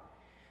God.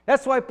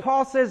 That's why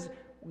Paul says,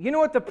 you know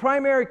what the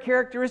primary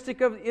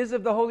characteristic is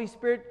of the Holy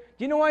Spirit?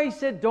 Do you know why he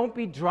said, don't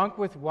be drunk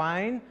with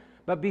wine,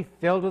 but be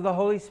filled with the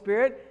Holy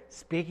Spirit,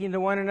 speaking to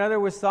one another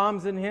with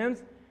psalms and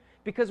hymns?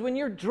 Because when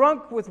you're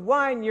drunk with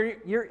wine,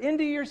 you're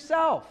into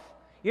yourself.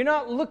 You're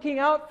not looking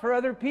out for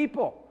other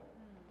people.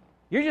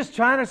 You're just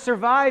trying to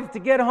survive to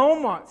get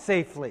home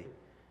safely.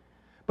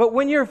 But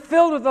when you're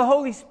filled with the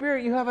Holy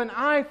Spirit, you have an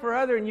eye for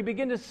other, and you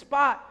begin to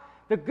spot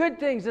the good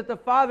things that the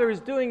Father is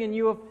doing, and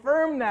you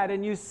affirm that,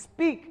 and you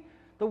speak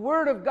the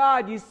Word of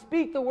God. You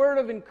speak the word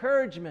of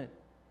encouragement.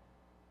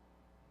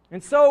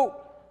 And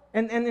so,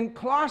 and in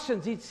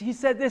Colossians, he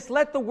said this,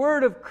 let the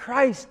word of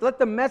Christ, let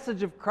the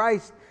message of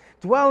Christ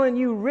dwell in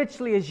you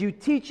richly as you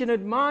teach and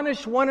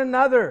admonish one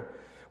another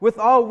with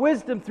all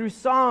wisdom through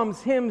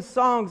psalms, hymns,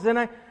 songs. And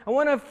I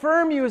want to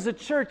affirm you as a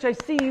church. I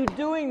see you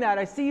doing that.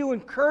 I see you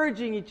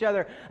encouraging each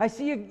other. I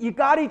see you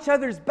got each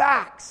other's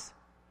backs.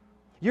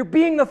 You're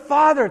being the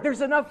Father.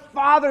 There's enough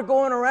Father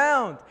going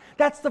around.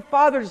 That's the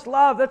Father's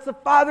love. That's the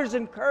Father's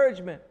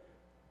encouragement.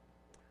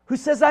 Who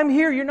says, I'm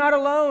here, you're not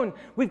alone.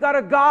 We've got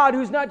a God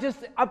who's not just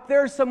up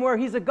there somewhere.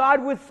 He's a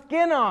God with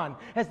skin on,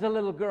 as the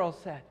little girl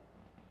said.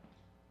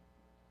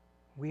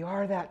 We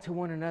are that to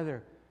one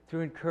another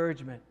through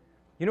encouragement.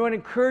 You know what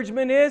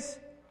encouragement is?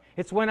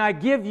 It's when I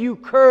give you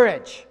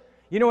courage.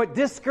 You know what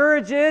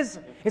discourage is?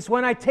 It's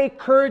when I take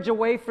courage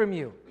away from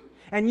you.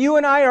 And you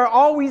and I are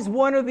always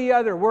one or the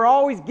other. We're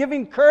always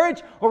giving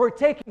courage or we're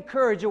taking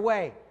courage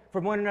away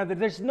from one another.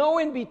 There's no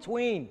in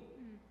between.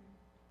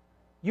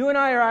 You and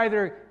I are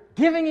either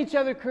giving each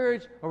other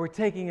courage or we're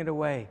taking it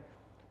away.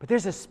 But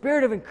there's a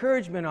spirit of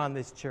encouragement on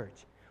this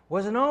church.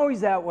 Wasn't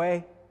always that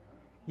way.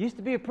 Used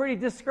to be a pretty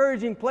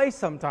discouraging place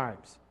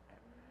sometimes.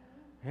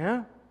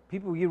 Yeah?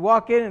 People, you'd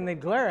walk in and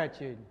they'd glare at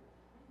you.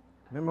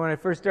 Remember when I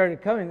first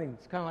started coming,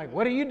 it's kind of like,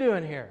 what are you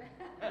doing here?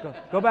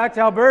 Go back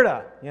to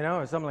Alberta,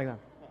 or something like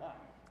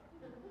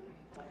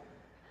that.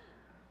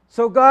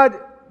 So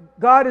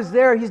God is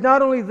there. He's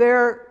not only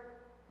there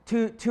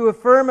to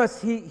affirm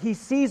us, He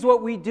sees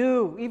what we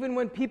do. Even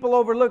when people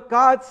overlook,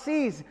 God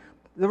sees.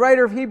 The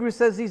writer of Hebrews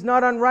says He's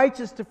not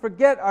unrighteous to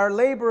forget our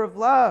labor of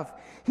love.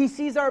 He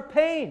sees our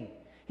pain.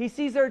 He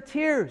sees our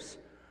tears.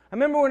 I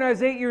remember when I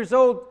was 8 years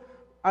old,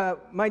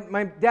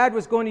 my dad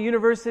was going to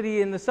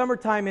university in the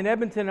summertime in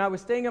Edmonton. I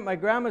was staying at my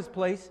grandma's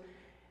place,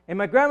 and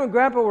my grandma and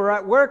grandpa were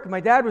at work.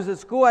 My dad was at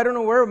school. I don't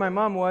know where my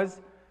mom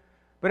was,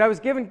 but I was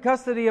given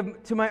custody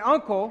to my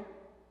uncle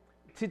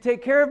to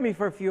take care of me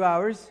for a few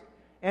hours,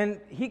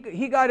 and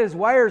he got his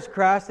wires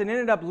crossed and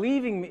ended up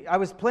leaving me. I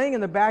was playing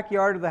in the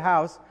backyard of the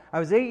house. I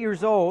was 8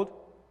 years old,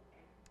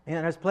 and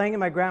I was playing in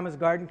my grandma's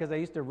garden because I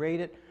used to raid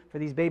it for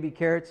these baby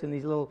carrots and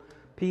these little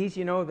peas,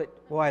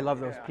 I love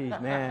those peas,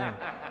 man.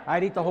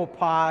 I'd eat the whole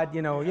pod,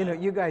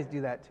 you guys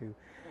do that too.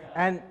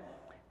 And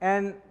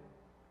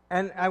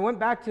I went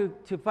back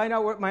to find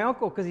out where my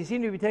uncle, because he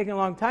seemed to be taking a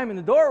long time, and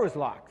the door was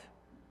locked.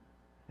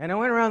 And I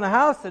went around the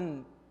house,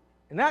 and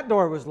that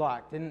door was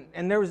locked, and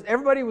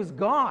everybody was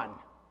gone.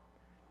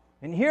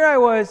 And here I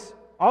was,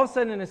 all of a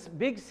sudden in a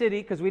big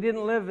city, because we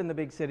didn't live in the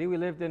big city, we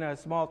lived in a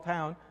small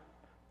town.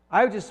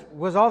 I just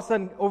was all of a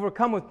sudden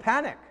overcome with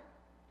panic.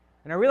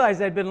 And I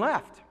realized I'd been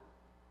left.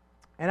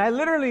 And I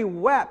literally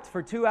wept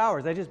for 2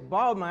 hours. I just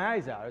bawled my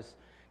eyes out. I was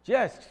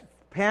just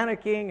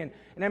panicking. And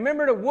I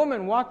remembered a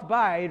woman walked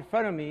by in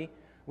front of me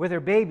with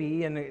her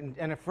baby and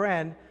a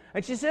friend.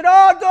 And she said,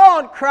 "Oh,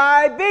 don't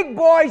cry. Big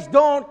boys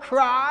don't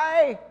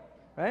cry."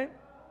 Right?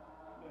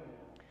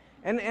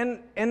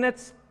 And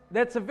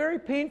that's a very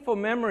painful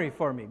memory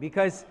for me,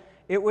 because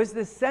it was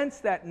the sense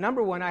that,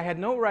 number one, I had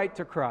no right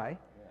to cry,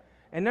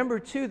 and number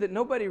two, that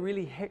nobody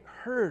really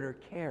heard or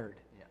cared.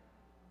 Yeah.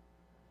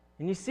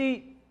 And you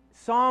see,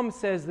 Psalm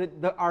says that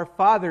our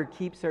Father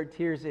keeps our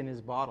tears in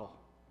His bottle.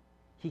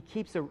 He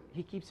keeps a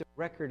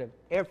record of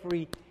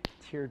every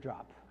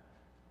teardrop.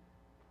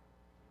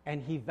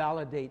 And He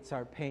validates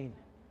our pain.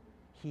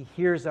 He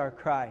hears our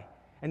cry.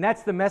 And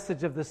that's the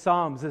message of the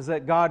Psalms, is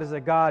that God is a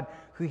God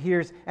who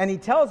hears. And He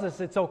tells us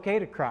it's okay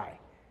to cry.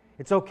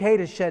 It's okay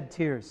to shed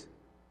tears.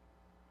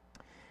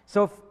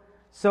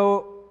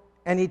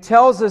 And He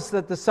tells us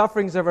that the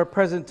sufferings of our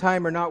present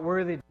time are not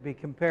worthy to be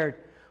compared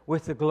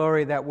with the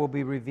glory that will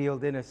be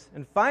revealed in us.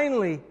 And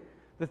finally,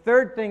 the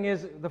third thing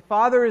is the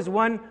Father is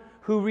one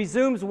who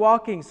resumes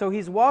walking. So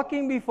He's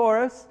walking before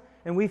us,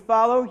 and we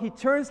follow. He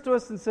turns to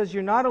us and says,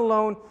 "You're not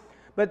alone."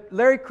 But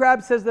Larry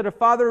Crabb says that a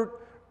father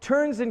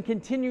turns and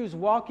continues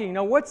walking.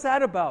 Now, what's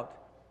that about?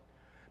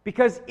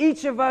 Because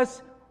each of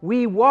us,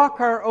 we walk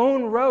our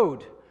own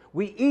road.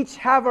 We each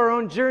have our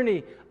own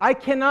journey. I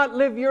cannot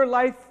live your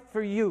life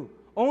for you.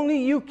 Only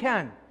you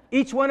can.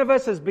 Each one of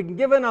us has been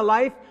given a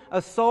life,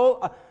 a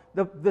soul.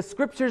 The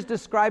Scriptures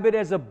describe it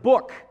as a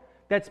book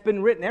that's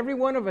been written. Every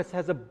one of us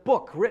has a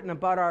book written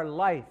about our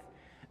life,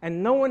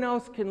 and no one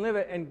else can live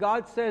it. And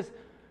God says,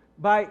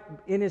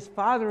 in His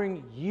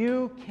fathering,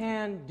 you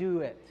can do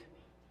it.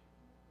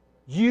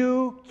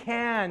 You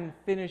can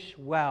finish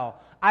well.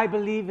 I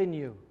believe in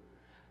you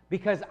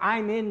because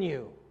I'm in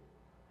you,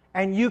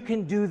 and you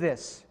can do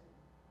this.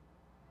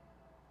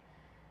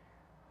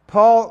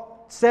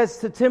 Paul says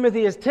to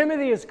Timothy, as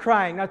Timothy is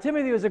crying. Now,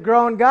 Timothy was a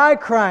grown guy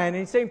crying, and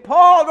he's saying,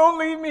 "Paul, don't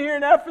leave me here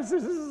in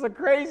Ephesus. This is a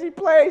crazy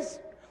place.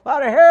 A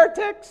lot of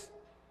heretics.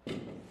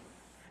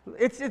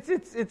 I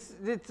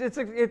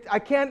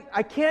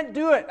can't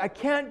do it. I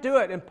can't do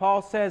it." And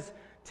Paul says,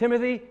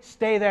 "Timothy,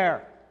 stay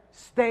there.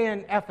 Stay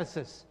in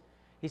Ephesus."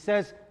 He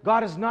says,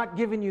 "God has not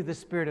given you the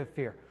spirit of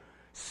fear.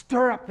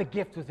 Stir up the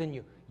gift within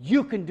you.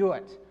 You can do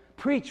it.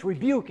 Preach,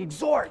 rebuke,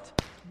 exhort.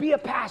 Be a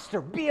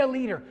pastor. Be a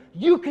leader.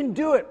 You can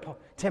do it,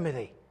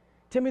 Timothy."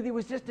 Timothy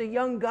was just a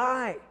young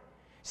guy. He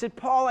said,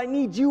 "Paul, I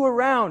need you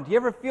around." You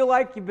ever feel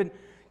like you've been,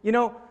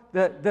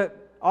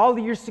 all of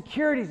your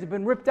securities have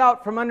been ripped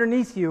out from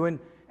underneath you? And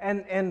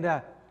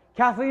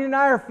Kathleen and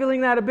I are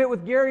feeling that a bit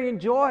with Gary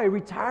and Joy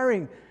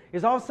retiring.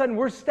 Is all of a sudden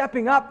we're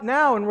stepping up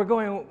now, and we're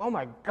going, "Oh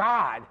my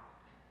God,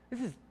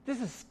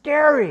 this is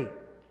scary,"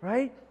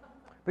 right?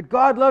 But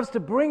God loves to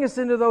bring us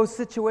into those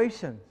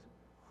situations.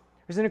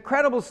 There's an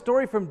incredible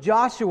story from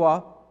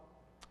Joshua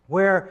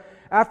where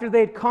after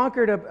they'd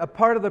conquered a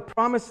part of the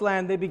promised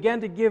land, they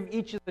began to give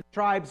each of the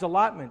tribes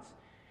allotments.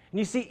 And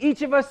you see,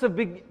 each of us have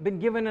been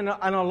given an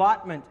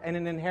allotment and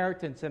an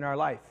inheritance in our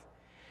life.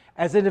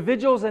 As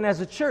individuals and as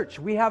a church,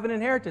 we have an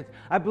inheritance.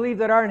 I believe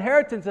that our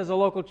inheritance as a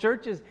local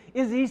church is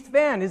East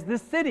Van, is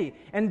this city,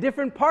 and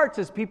different parts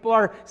as people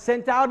are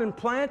sent out and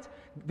plant.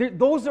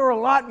 Those are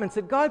allotments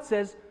that God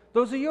says,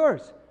 those are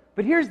yours.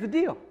 But here's the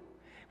deal.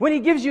 When He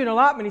gives you an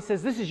allotment, He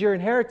says, "This is your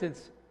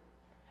inheritance."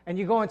 And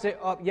you go and say,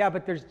 "Oh, yeah,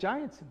 but there's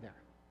giants in there."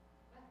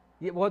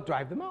 Yeah, well,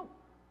 drive them out.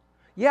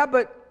 "Yeah,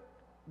 but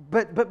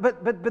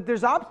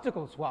there's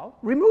obstacles." Well,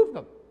 remove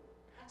them.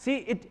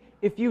 See,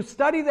 if you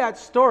study that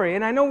story,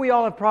 and I know we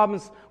all have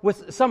problems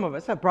with, some of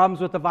us have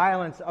problems with the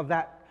violence of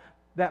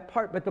that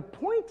part, but the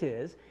point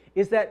is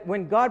that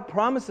when God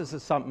promises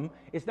us something,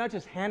 it's not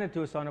just handed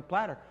to us on a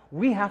platter.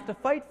 We have to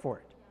fight for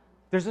it.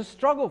 There's a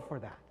struggle for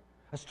that,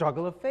 a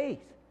struggle of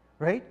faith,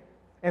 right?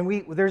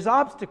 And there's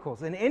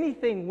obstacles, and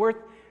anything worth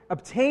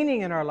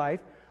obtaining in our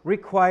life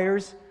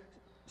requires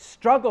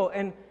struggle.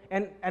 And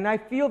I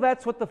feel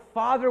that's what the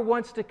Father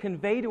wants to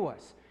convey to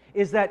us,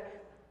 is that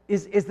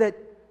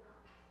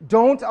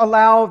don't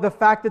allow the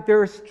fact that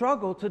there is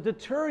struggle to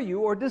deter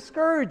you or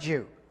discourage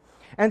you.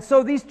 And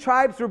so these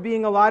tribes were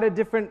being allotted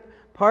different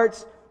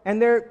parts,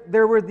 and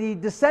there were the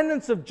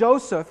descendants of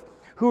Joseph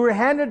who were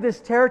handed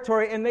this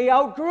territory, and they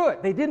outgrew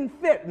it. They didn't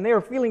fit, and they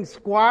were feeling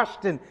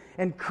squashed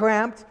and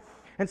cramped.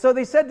 And so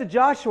they said to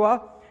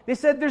Joshua, they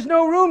said, "There's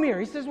no room here."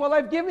 He says, "Well,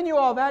 I've given you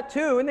all that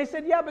too." And they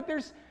said, "Yeah, but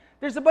there's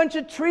a bunch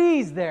of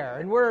trees there,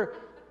 and we're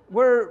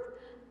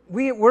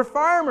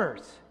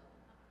farmers."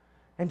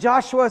 And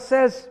Joshua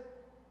says,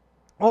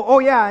 oh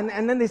yeah,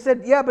 and then they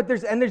said, "Yeah, but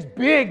there's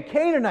big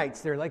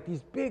Canaanites there, like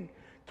these big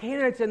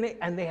Canaanites,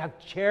 and they have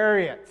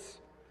chariots,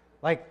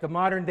 like the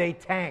modern day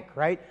tank,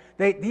 right?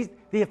 They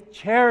have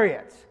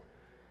chariots."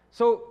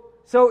 So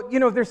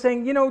they're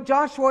saying,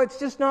 "Joshua, it's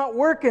just not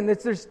working.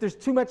 There's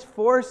too much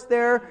force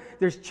there.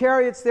 There's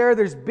chariots there.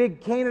 There's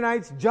big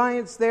Canaanites,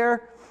 giants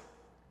there."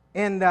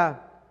 And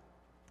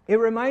it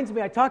reminds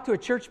me, I talked to a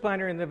church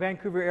planter in the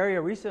Vancouver area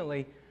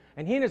recently,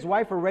 and he and his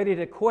wife were ready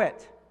to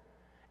quit.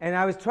 And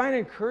I was trying to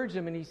encourage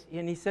him, and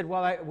he said,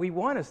 "Well, we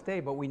want to stay,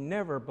 but we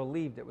never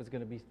believed it was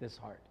going to be this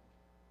hard.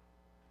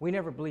 We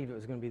never believed it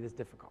was going to be this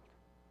difficult."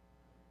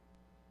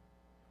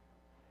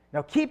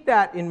 Now keep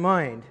that in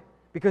mind,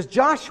 because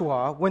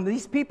Joshua, when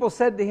these people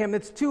said to him,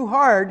 "It's too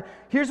hard,"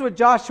 here's what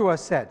Joshua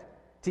said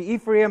to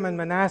Ephraim and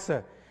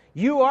Manasseh.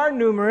 You are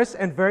numerous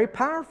and very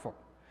powerful.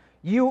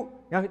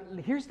 Now,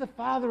 here's the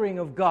fathering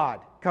of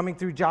God coming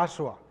through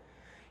Joshua.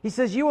 He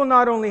says, you will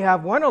not only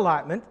have one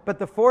allotment, but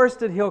the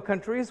forested hill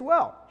country as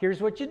well.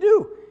 Here's what you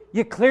do.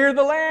 You clear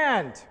the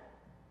land,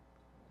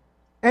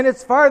 and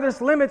its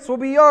farthest limits will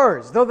be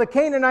yours. Though the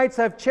Canaanites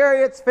have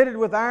chariots fitted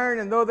with iron,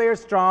 and though they are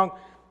strong,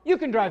 you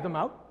can drive them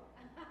out.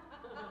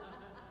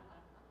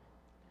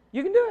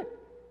 You can do it.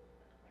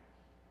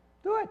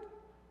 Do it.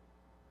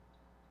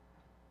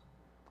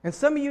 And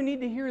some of you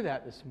need to hear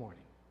that this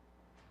morning.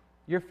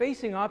 You're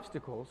facing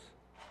obstacles,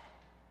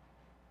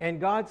 and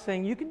God's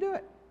saying, you can do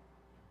it.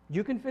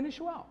 You can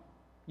finish well.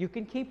 You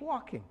can keep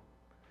walking.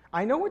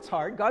 I know it's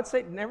hard. God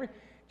said never...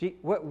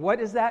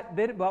 What is that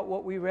bit about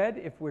what we read?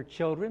 If we're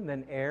children,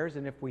 then heirs,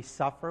 and if we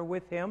suffer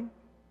with Him?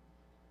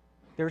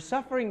 There's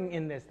suffering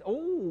in this.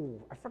 Oh,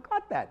 I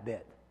forgot that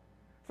bit.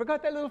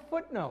 Forgot that little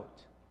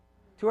footnote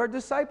to our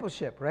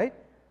discipleship, right?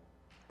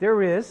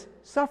 There is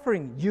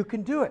suffering. You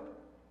can do it.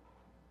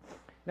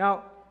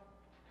 Now,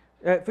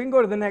 if we can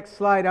go to the next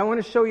slide, I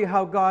want to show you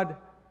how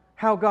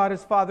God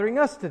is fathering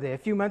us today. A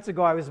few months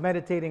ago, I was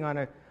meditating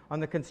on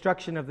the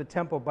construction of the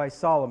temple by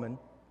Solomon.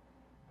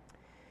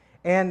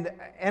 And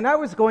I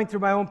was going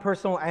through my own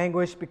personal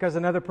anguish because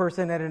another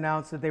person had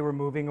announced that they were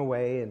moving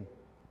away.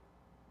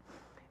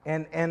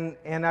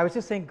 And I was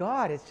just saying,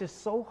 God, it's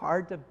just so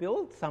hard to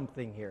build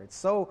something here. It's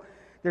so,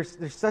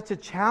 there's such a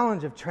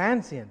challenge of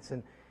transience.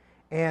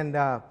 And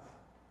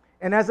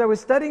as I was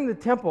studying the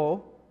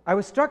temple, I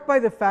was struck by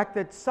the fact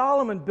that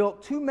Solomon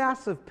built two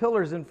massive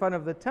pillars in front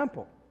of the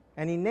temple.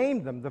 And he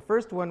named them. The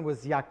first one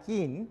was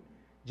Yakin,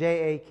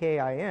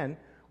 Jakin,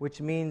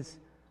 which means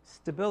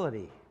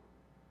stability.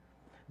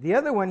 The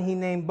other one he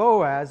named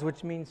Boaz,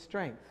 which means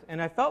strength.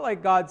 And I felt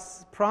like God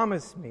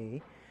promised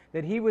me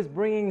that He was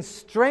bringing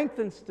strength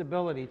and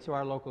stability to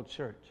our local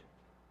church.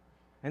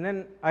 And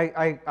then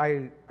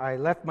I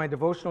left my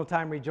devotional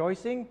time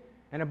rejoicing,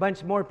 and a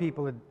bunch more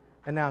people had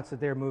announced that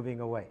they're moving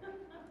away.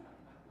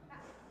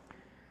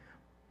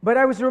 But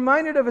I was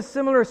reminded of a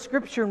similar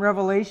scripture in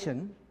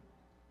Revelation,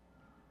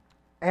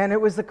 and it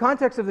was the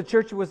context of the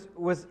church was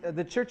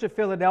the Church of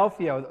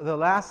Philadelphia,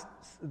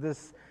 the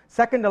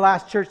second to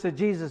last church that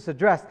Jesus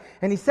addressed.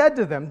 And He said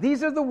to them,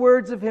 these are the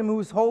words of Him who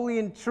is holy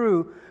and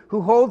true,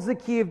 who holds the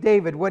key of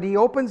David. What He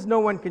opens, no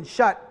one can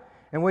shut,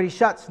 and what He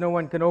shuts, no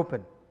one can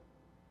open.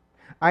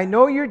 I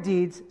know your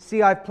deeds.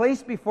 See, I've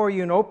placed before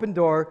you an open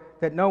door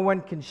that no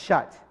one can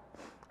shut.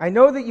 I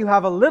know that you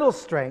have a little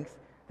strength,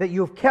 that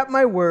you have kept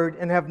my word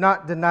and have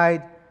not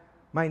denied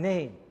my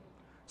name.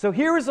 So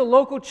here is a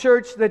local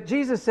church that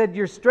Jesus said,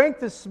 your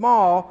strength is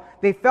small.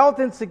 They felt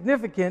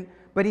insignificant,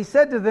 but He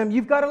said to them,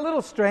 you've got a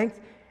little strength,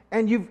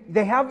 and you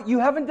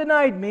haven't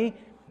denied me,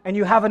 and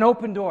you have an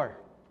open door.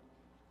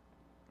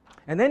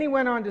 And then He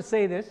went on to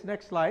say this,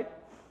 next slide.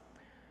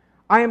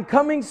 I am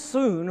coming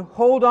soon.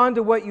 Hold on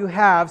to what you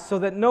have so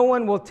that no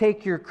one will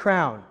take your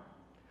crown.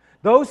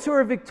 Those who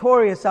are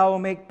victorious I will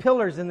make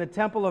pillars in the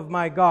temple of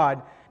my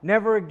God.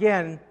 Never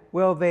again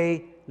will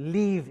they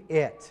leave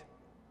it.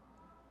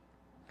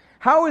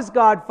 How is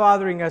God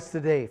fathering us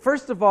today?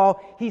 First of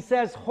all, He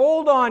says,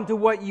 hold on to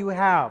what you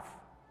have.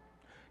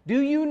 Do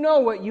you know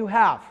what you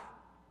have?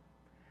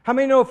 How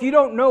many know if you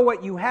don't know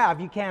what you have,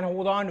 you can't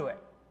hold on to it?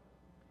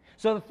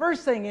 So the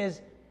first thing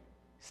is,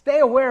 stay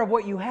aware of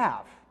what you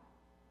have.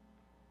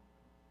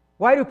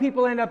 Why do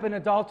people end up in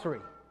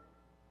adultery?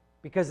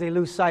 Because they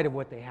lose sight of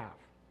what they have.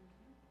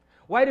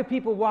 Why do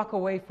people walk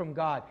away from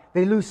God?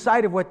 They lose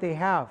sight of what they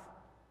have.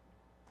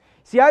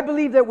 See, I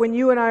believe that when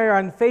you and I are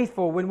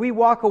unfaithful, when we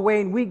walk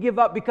away and we give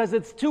up because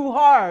it's too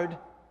hard,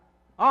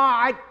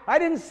 I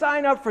didn't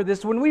sign up for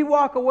this. When we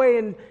walk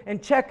away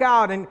and check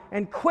out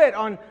and quit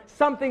on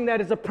something that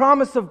is a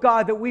promise of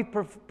God that we've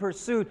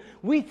pursued,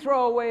 we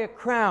throw away a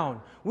crown.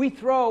 We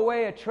throw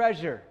away a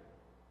treasure.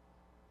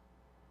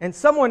 And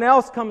someone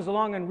else comes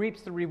along and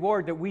reaps the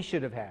reward that we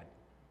should have had.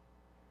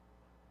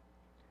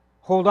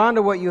 Hold on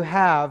to what you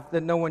have,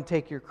 that no one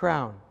take your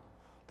crown.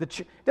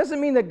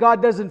 Doesn't mean that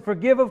God doesn't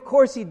forgive. Of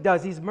course He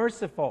does. He's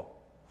merciful.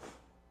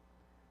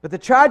 But the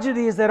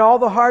tragedy is that all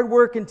the hard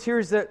work and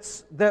tears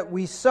that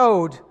we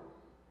sowed,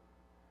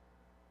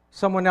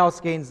 someone else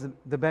gains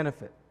the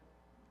benefit.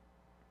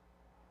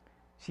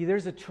 See,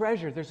 there's a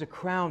treasure, there's a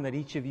crown that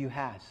each of you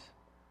has.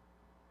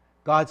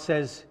 God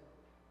says,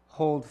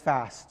 hold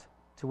fast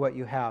to what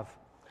you have.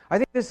 I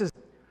think this is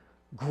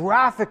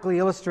graphically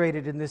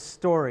illustrated in this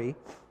story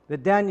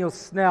that Daniel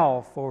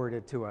Snell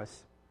forwarded to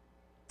us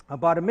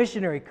about a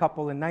missionary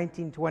couple in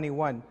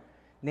 1921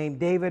 named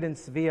David and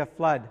Svea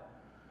Flood,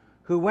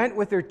 who went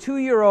with their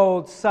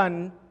 2-year-old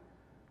son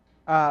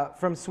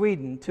from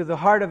Sweden to the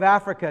heart of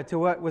Africa, to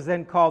what was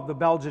then called the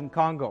Belgian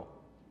Congo.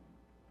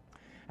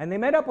 And they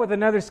met up with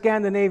another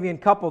Scandinavian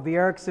couple, the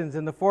Ericsons,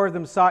 and the four of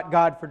them sought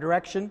God for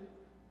direction.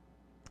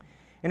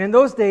 And in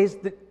those days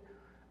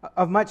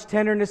of much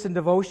tenderness and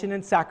devotion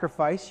and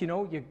sacrifice,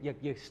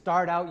 you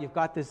start out, you've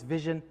got this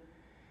vision.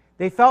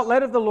 They felt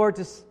led of the Lord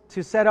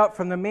to set out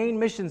from the main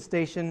mission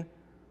station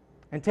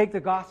and take the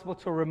gospel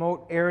to a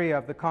remote area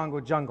of the Congo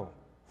jungle.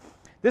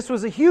 This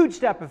was a huge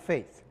step of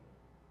faith.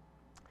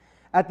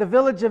 At the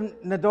village of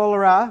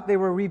Nadolara, they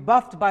were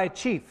rebuffed by a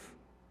chief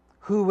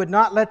who would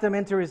not let them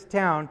enter his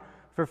town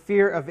for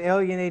fear of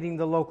alienating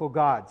the local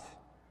gods.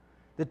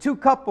 The two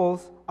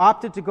couples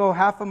opted to go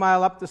half a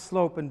mile up the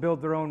slope and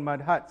build their own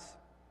mud huts.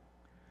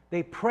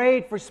 They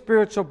prayed for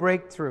spiritual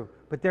breakthrough,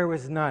 but there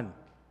was none.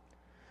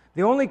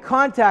 The only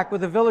contact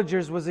with the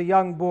villagers was a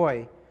young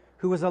boy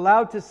who was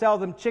allowed to sell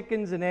them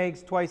chickens and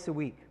eggs twice a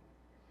week.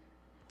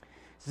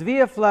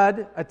 Svea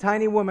Flood, a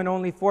tiny woman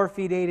only 4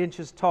 feet 8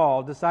 inches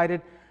tall,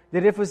 decided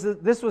that if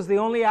this was the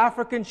only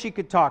African she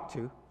could talk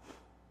to,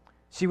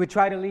 she would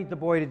try to lead the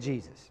boy to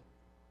Jesus.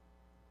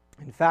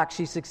 In fact,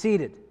 she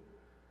succeeded,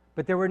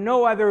 but there were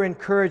no other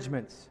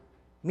encouragements.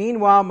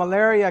 Meanwhile,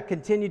 malaria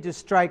continued to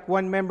strike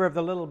one member of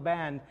the little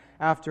band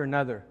after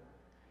another.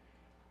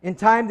 In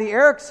time, the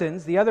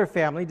Ericksons, the other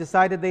family,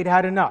 decided they'd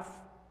had enough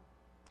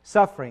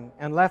suffering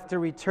and left to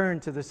return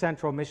to the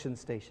central mission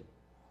station.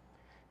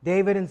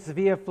 David and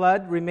Svea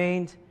Flood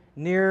remained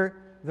near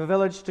the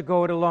village to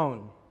go it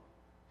alone.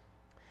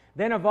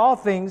 Then, of all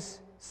things,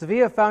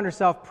 Svea found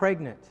herself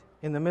pregnant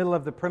in the middle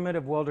of the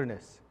primitive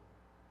wilderness.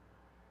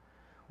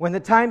 When the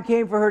time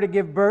came for her to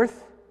give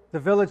birth, the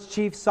village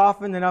chief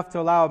softened enough to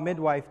allow a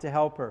midwife to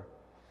help her.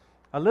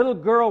 A little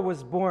girl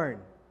was born,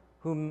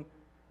 whom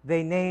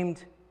they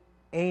named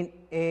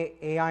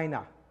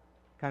Aina,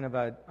 kind of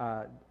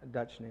a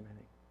Dutch name, I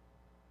think.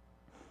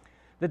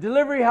 The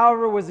delivery,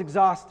 however, was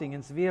exhausting,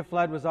 and Svea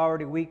Flood was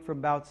already weak from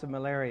bouts of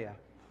malaria.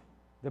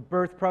 The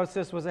birth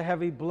process was a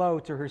heavy blow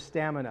to her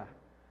stamina.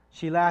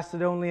 She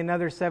lasted only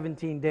another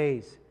 17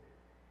 days.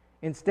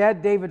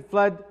 Inside David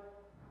Flood,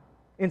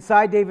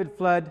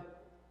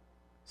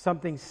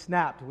 something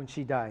snapped when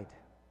she died.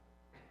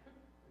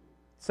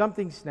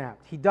 Something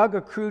snapped. He dug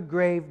a crude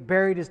grave,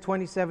 buried his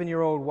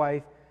 27-year-old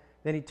wife.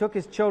 Then he took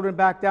his children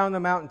back down the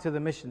mountain to the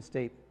mission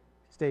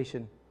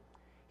station.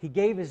 He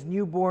gave his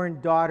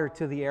newborn daughter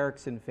to the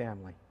Erickson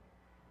family.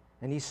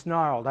 And he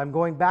snarled, "I'm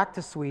going back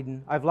to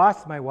Sweden. I've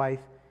lost my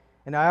wife,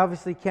 and I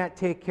obviously can't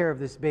take care of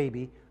this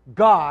baby.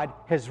 God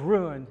has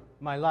ruined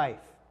my life."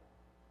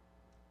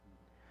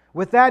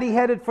 With that, he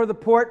headed for the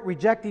port,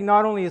 rejecting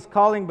not only his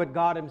calling, but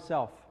God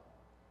himself.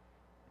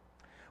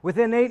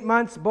 Within 8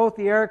 months, both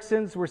the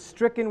Ericksons were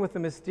stricken with a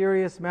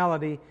mysterious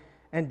malady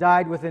and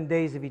died within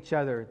days of each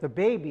other. The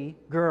baby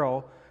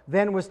girl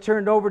then was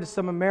turned over to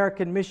some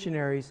American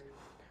missionaries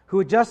who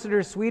adjusted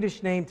her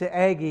Swedish name to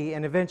Aggie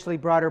and eventually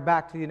brought her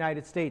back to the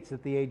United States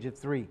at the age of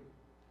 3.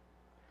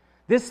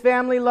 This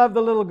family loved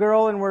the little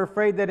girl and were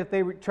afraid that if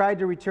they tried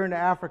to return to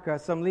Africa,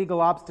 some legal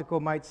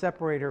obstacle might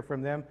separate her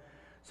from them.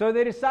 So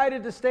they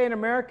decided to stay in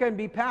America and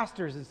be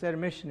pastors instead of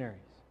missionaries.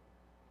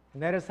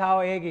 And that is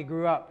how Aggie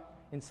grew up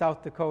in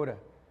South Dakota.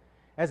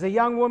 As a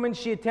young woman,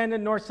 she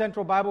attended North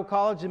Central Bible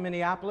College in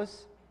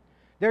Minneapolis.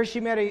 There she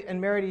met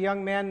and married a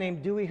young man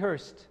named Dewey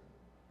Hurst.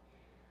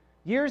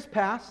 Years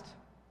passed,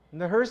 and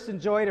the Hursts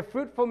enjoyed a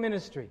fruitful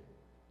ministry.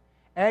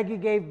 Aggie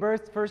gave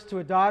birth first to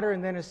a daughter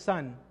and then a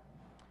son.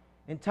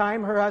 In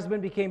time, her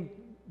husband became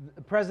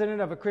the president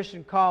of a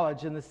Christian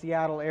college in the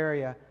Seattle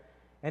area,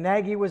 and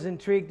Aggie was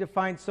intrigued to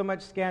find so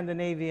much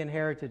Scandinavian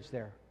heritage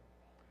there.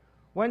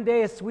 One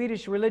day, a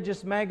Swedish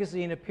religious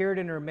magazine appeared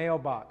in her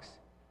mailbox.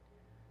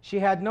 She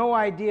had no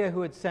idea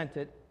who had sent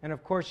it, and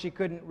of course she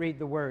couldn't read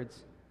the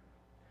words.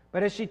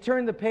 But as she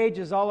turned the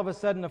pages, all of a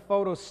sudden a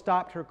photo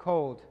stopped her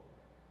cold.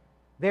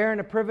 There in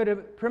a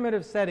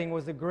primitive setting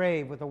was a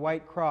grave with a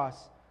white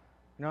cross,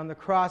 and on the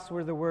cross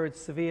were the words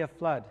Svea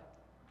Flood.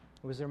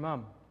 It was her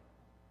mom.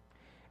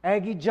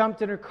 Aggie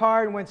jumped in her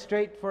car and went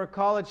straight for a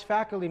college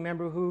faculty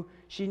member who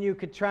she knew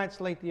could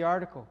translate the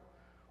article.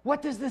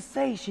 "What does this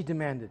say?" she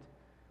demanded.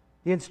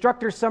 The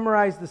instructor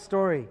summarized the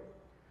story.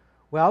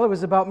 Well, it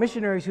was about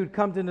missionaries who'd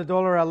come to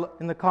Nadolara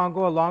in the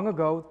Congo long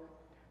ago.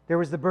 There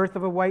was the birth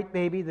of a white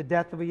baby, the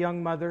death of a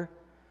young mother,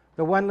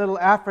 the one little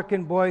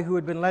African boy who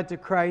had been led to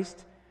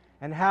Christ,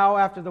 and how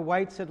after the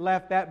whites had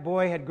left, that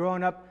boy had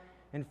grown up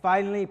and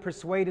finally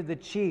persuaded the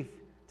chief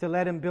to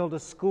let him build a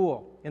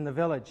school in the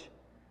village.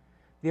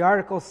 The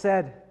article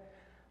said,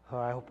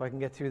 I hope I can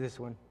get through this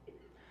one.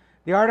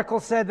 The article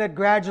said that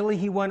gradually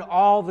he won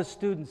all the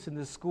students in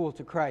the school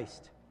to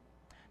Christ.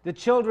 The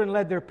children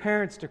led their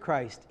parents to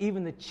Christ.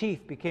 Even the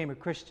chief became a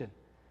Christian.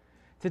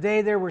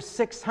 Today there were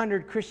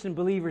 600 Christian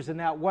believers in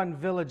that one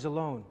village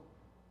alone.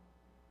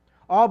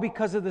 All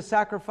because of the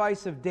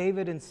sacrifice of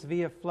David and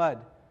Svea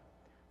Flood.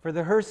 For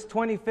the Hurst's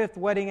 25th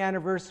wedding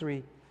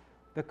anniversary,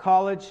 the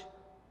college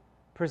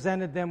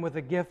presented them with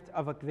a gift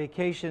of a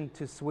vacation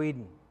to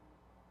Sweden.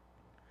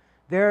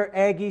 There,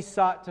 Aggie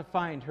sought to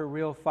find her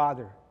real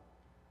father.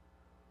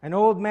 An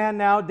old man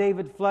now,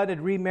 David Flood, had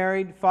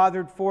remarried,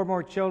 fathered 4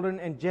 more children,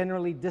 and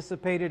generally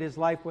dissipated his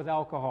life with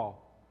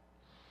alcohol.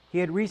 He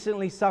had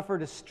recently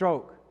suffered a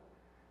stroke.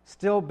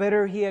 Still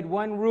bitter, he had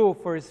one rule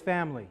for his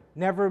family: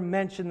 never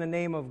mention the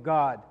name of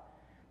God,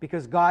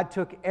 because God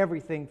took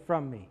everything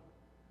from me.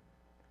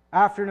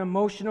 After an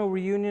emotional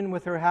reunion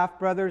with her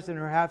half-brothers and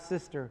her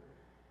half-sister,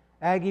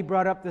 Aggie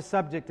brought up the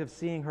subject of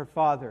seeing her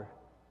father.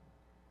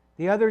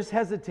 The others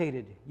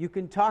hesitated. "You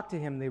can talk to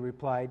him," they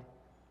replied,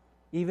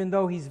 "even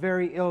though he's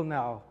very ill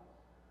now.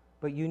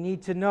 But you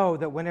need to know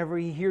that whenever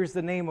he hears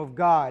the name of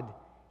God,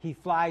 he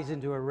flies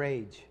into a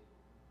rage.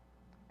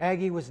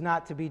 Aggie was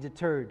not to be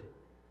deterred.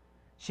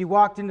 She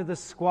walked into the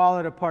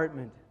squalid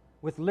apartment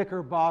with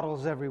liquor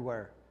bottles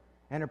everywhere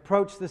and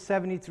approached the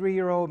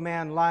 73-year-old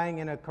man lying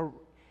in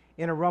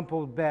a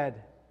rumpled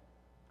bed.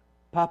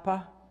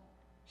 "Papa,"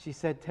 she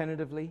said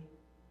tentatively.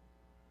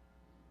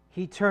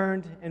 He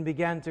turned and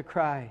began to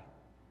cry.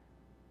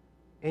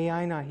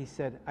 "Aina," he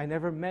said, "I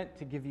never meant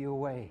to give you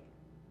away."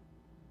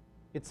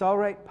 "It's all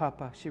right,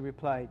 Papa," she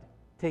replied,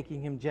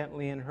 taking him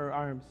gently in her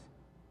arms.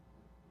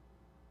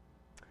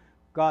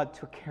 "God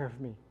took care of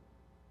me."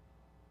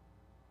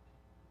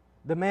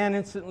 The man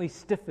instantly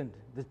stiffened.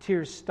 The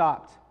tears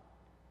stopped.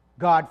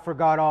 God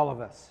forgot all of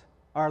us.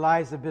 Our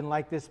lives have been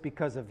like this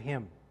because of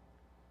him.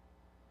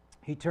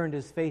 He turned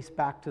his face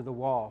back to the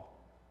wall.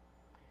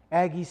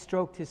 Aggie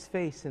stroked his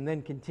face and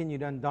then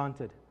continued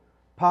undaunted.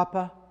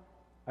 "Papa,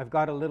 I've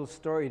got a little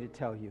story to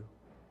tell you,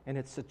 and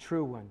it's a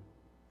true one.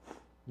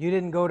 You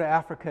didn't go to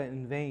Africa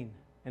in vain,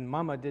 and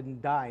Mama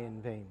didn't die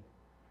in vain.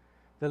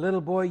 The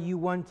little boy you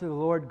won to the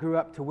Lord grew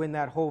up to win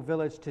that whole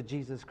village to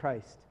Jesus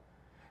Christ.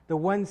 The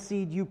one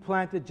seed you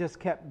planted just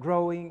kept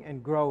growing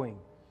and growing.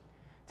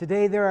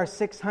 Today there are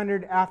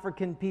 600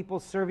 African people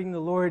serving the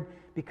Lord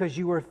because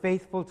you were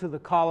faithful to the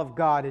call of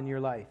God in your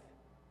life.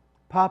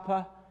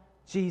 Papa,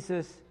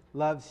 Jesus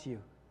loves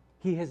you.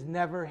 He has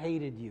never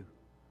hated you."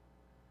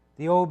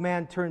 The old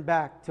man turned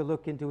back to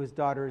look into his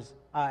daughter's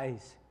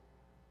eyes.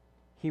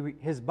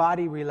 His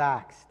body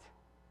relaxed.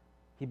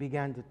 He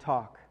began to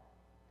talk.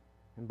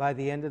 And by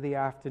the end of the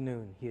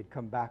afternoon, he had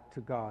come back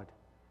to God,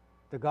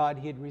 the God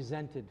he had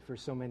resented for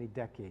so many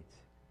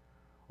decades.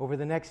 Over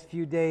the next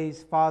few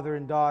days, father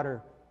and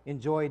daughter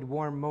enjoyed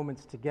warm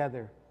moments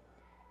together.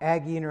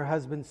 Aggie and her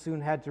husband soon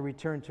had to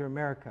return to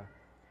America,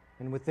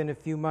 and within a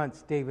few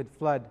months, David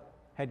Flood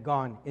had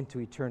gone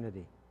into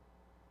eternity.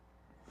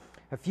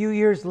 A few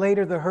years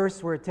later, the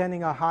Hearsts were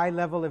attending a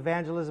high-level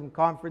evangelism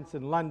conference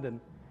in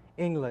London,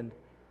 England,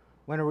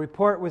 when a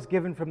report was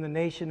given from the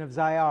nation of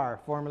Zaire,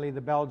 formerly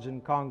the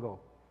Belgian Congo.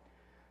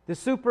 The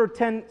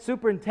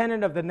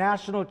superintendent of the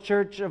National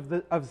Church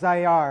of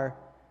Zaire,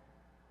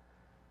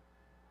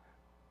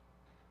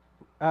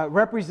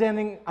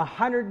 representing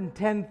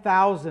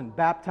 110,000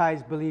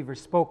 baptized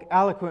believers, spoke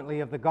eloquently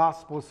of the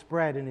gospel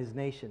spread in his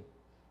nation.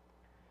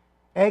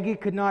 Aggie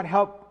could not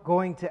help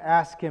going to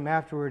ask him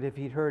afterward if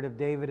he'd heard of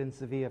David and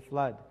Sevilla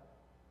Flood.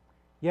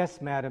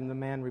 "Yes, madam," the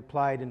man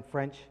replied in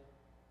French,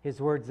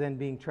 his words then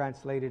being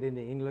translated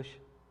into English.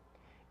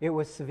 "It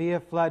was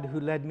Sevilla Flood who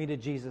led me to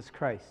Jesus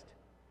Christ.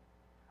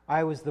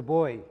 I was the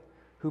boy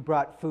who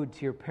brought food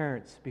to your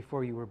parents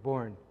before you were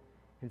born.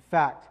 In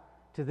fact,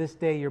 to this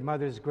day your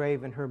mother's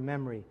grave and her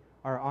memory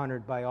are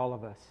honored by all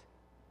of us."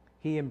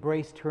 He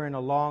embraced her in a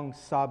long,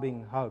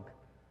 sobbing hug.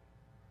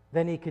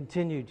 Then he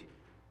continued,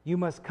 "You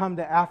must come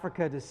to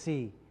Africa to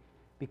see,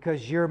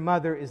 because your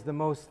mother is the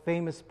most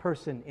famous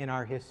person in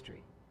our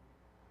history."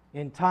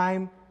 In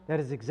time, that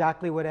is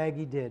exactly what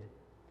Aggie did.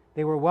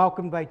 They were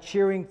welcomed by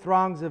cheering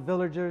throngs of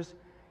villagers.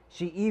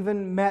 She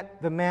even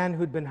met the man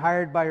who'd been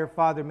hired by her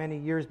father many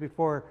years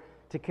before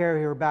to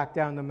carry her back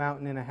down the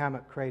mountain in a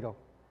hammock cradle.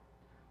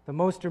 The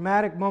most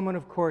dramatic moment,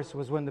 of course,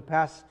 was when the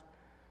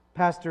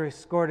pastor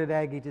escorted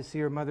Aggie to see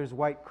her mother's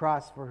white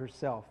cross for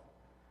herself.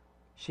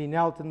 She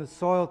knelt in the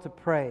soil to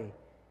pray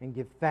and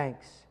give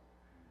thanks.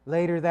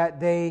 Later that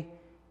day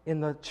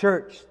in the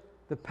church,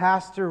 the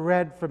pastor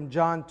read from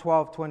John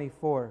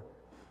 12:24.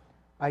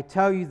 "I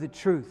tell you the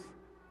truth,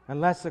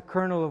 unless a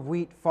kernel of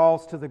wheat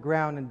falls to the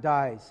ground and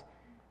dies,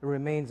 it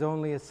remains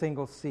only a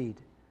single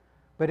seed.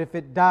 But if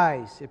it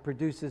dies, it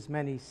produces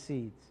many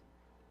seeds."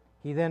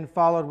 He then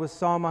followed with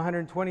Psalm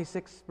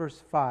 126, verse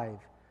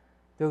 5.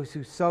 "Those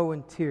who sow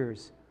in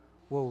tears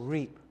will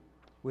reap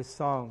with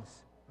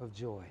songs of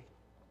joy."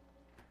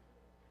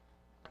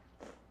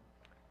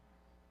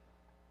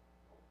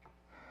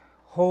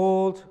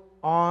 Hold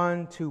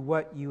on to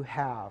what you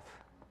have,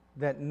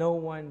 that no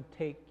one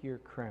take your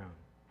crown.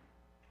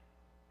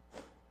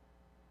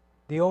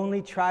 The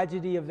only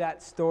tragedy of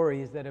that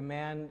story is that a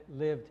man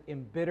lived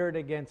embittered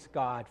against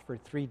God for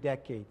 3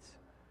 decades,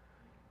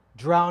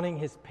 drowning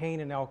his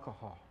pain in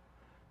alcohol,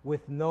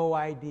 with no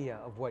idea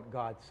of what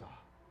God saw,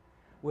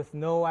 with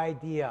no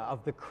idea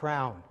of the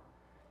crown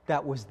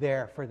that was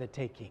there for the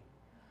taking.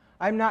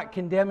 I'm not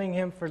condemning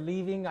him for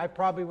leaving. I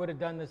probably would have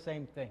done the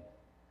same thing.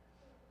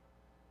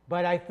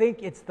 But I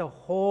think it's the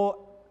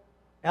whole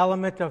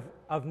element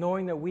of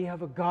knowing that we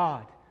have a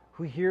God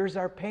who hears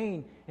our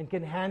pain and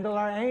can handle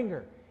our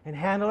anger and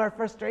handle our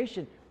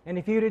frustration. And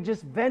if he would have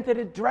just vented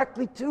it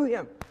directly to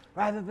him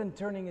rather than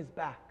turning his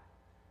back,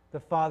 the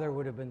Father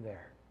would have been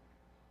there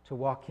to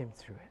walk him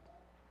through it.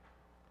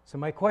 So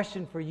my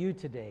question for you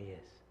today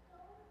is,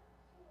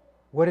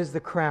 what is the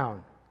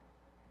crown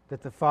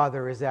that the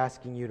Father is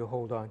asking you to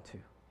hold on to?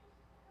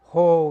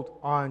 Hold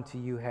on to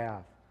you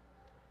have.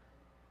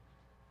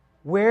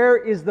 Where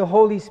is the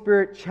Holy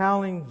Spirit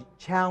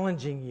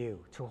challenging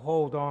you to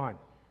hold on?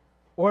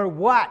 Or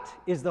what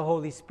is the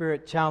Holy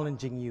Spirit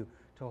challenging you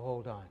to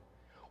hold on?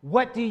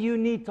 What do you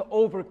need to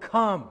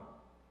overcome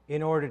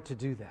in order to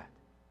do that?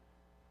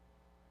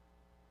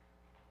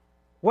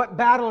 What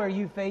battle are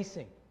you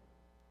facing?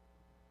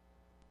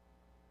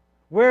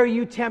 Where are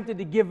you tempted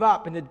to give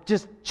up and to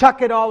just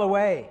chuck it all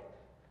away?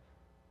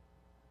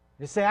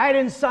 To say, I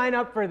didn't sign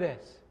up for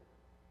this.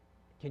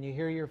 Can you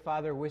hear your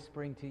Father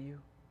whispering to you?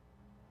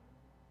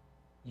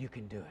 You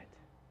can do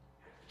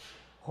it.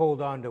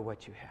 Hold on to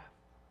what you have.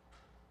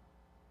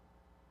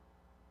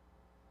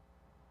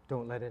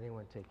 Don't let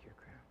anyone take your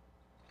crown.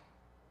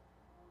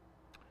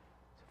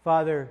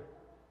 Father,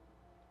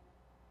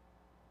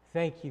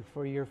 thank you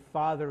for your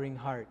fathering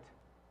heart.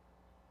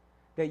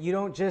 That you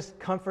don't just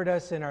comfort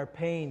us in our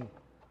pain,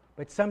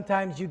 but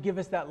sometimes you give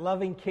us that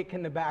loving kick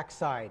in the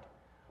backside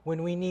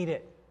when we need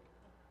it.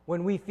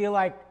 When we feel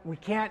like we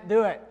can't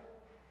do it.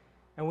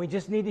 And we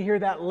just need to hear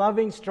that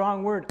loving,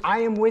 strong word. I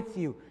am with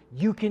you.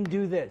 You can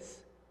do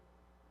this.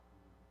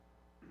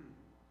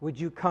 Would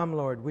you come,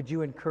 Lord? Would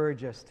you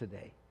encourage us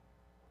today?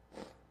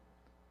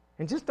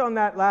 And just on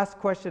that last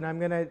question, I'm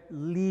going to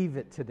leave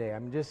it today.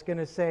 I'm just going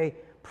to say,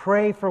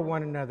 pray for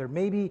one another.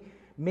 Maybe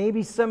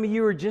some of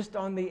you are just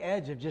on the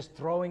edge of just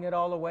throwing it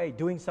all away,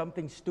 doing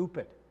something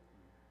stupid.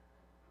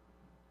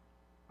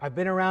 I've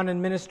been around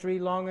in ministry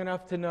long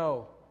enough to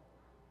know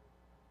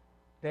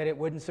that it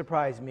wouldn't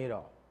surprise me at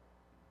all.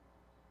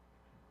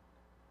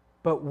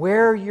 But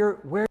where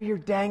you're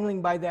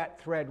dangling by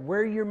that thread,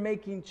 where you're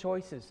making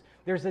choices,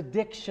 there's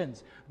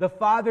addictions. The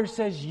Father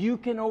says you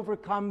can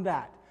overcome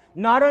that.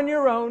 Not on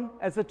your own,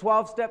 as the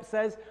 12 step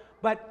says,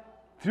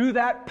 but through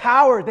that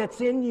power that's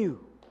in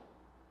you.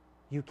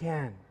 You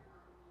can.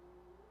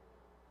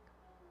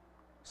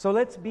 So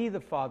let's be the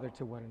Father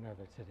to one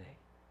another today.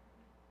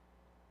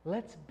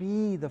 Let's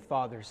be the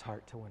Father's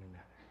heart to one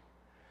another.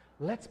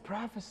 Let's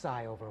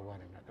prophesy over one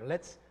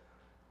another.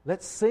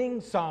 Let's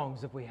sing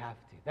songs if we have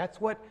to.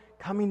 That's what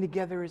coming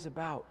together is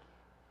about.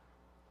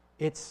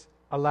 It's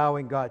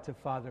allowing God to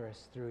father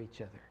us through each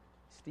other.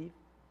 Steve?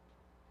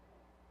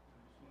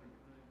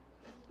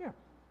 Yeah.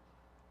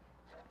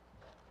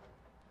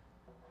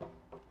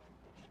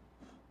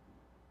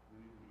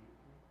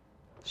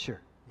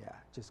 Sure. Yeah,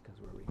 just because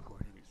we're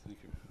recording. Thank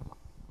you.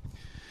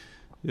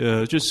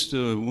 Yeah, just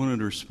wanted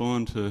to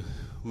respond to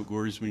what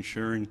Gordy's been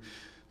sharing.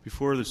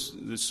 Before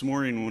this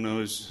morning when I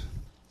was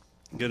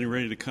getting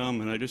ready to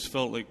come, and I just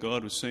felt like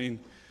God was saying,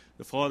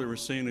 the Father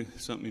was saying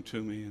something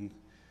to me,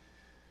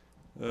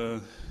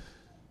 and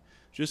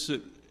just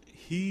that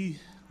He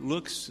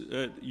looks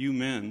at you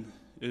men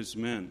as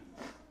men,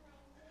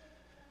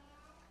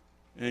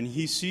 and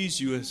He sees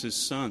you as His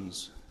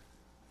sons.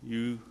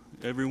 You,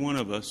 every one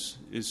of us,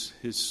 is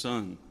His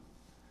son.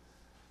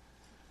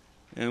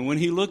 And when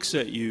He looks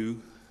at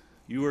you,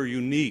 you are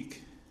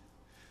unique.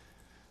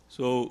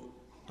 So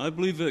I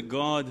believe that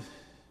God,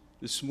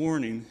 this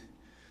morning,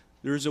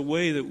 there's a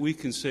way that we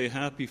can say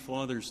Happy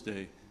Father's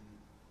Day.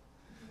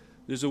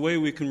 There's a way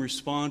we can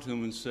respond to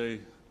Him and say,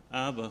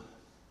 Abba,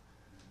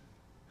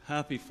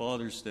 Happy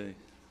Father's Day.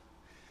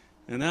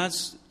 And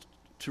that's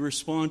to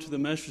respond to the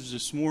message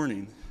this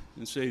morning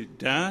and say,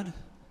 Dad,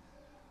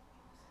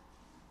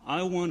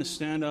 I want to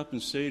stand up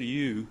and say to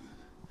you,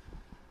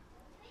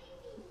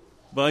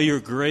 by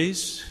your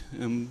grace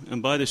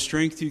and by the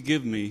strength you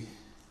give me,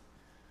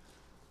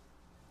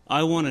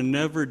 I want to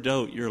never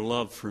doubt your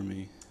love for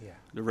me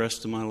the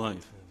rest of my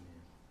life.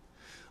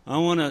 I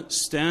want to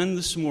stand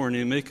this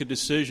morning and make a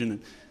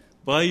decision.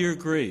 By your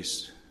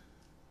grace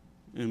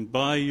and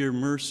by your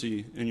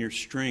mercy and your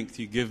strength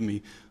you give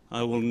me,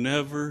 I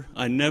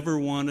never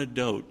want to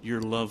doubt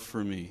your love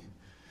for me.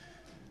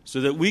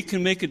 So that we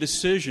can make a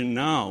decision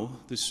now,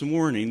 this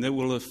morning, that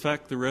will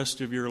affect the rest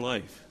of your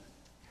life.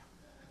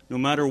 No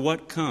matter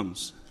what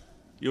comes,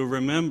 you'll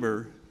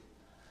remember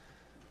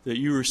that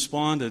you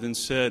responded and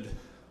said,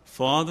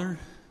 Father,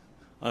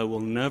 I will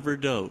never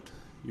doubt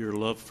your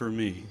love for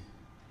me.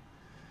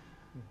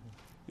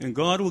 And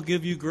God will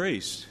give you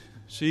grace.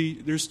 See,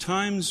 there's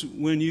times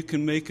when you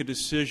can make a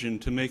decision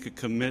to make a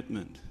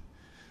commitment,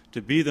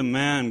 to be the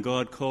man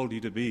God called you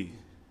to be.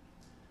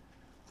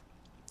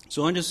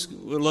 So I just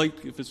would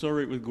like, if it's all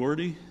right with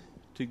Gordy,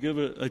 to give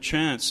a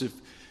chance.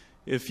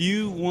 If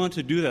you want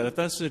to do that, if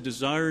that's a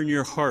desire in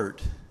your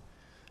heart,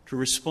 to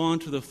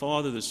respond to the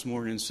Father this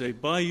morning and say,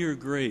 by your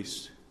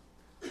grace.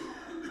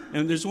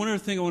 And there's one other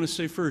thing I want to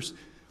say first.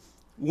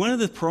 One of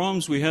the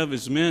problems we have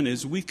as men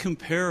is we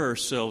compare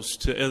ourselves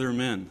to other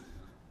men.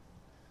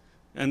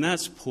 And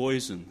that's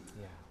poison.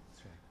 Yeah,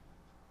 that's right.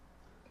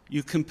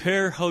 You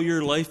compare how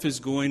your life is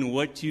going,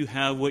 what you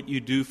have, what you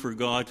do for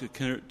God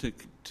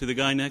to the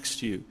guy next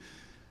to you.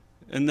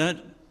 And that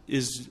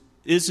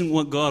isn't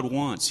what God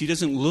wants. He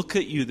doesn't look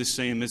at you the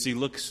same as He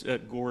looks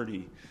at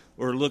Gordy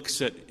or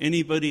looks at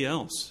anybody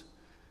else.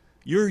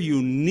 You're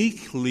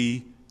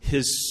uniquely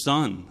His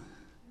son.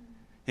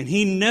 And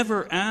He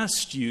never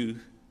asked you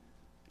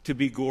to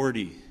be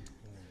Gordy.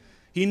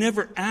 He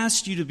never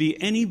asked you to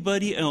be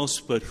anybody else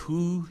but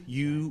who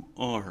you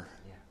are.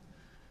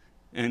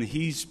 And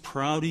He's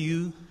proud of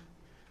you.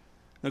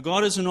 Now,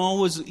 God isn't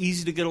always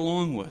easy to get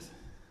along with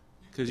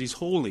because He's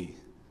holy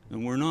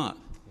and we're not.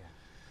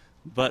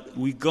 But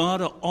we got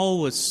to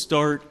always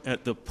start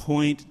at the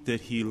point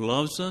that he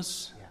loves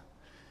us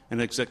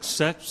and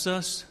accepts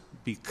us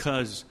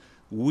because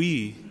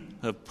we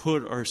have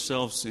put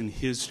ourselves in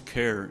his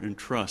care and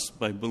trust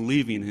by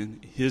believing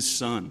in his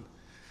Son.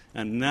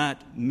 And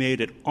that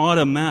made it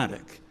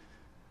automatic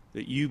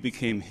that you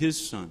became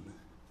his son.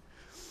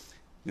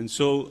 And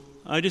so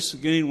I just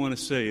again want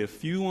to say,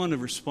 if you want to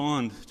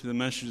respond to the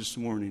message this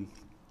morning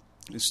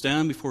and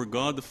stand before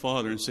God the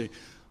Father and say,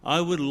 I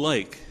would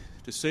like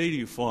to say to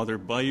you, Father,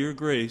 by your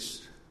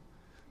grace,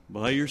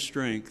 by your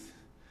strength,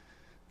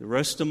 the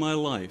rest of my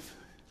life,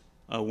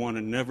 I want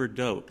to never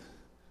doubt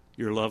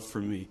your love for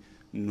me,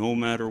 no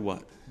matter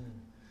what.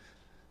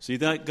 See,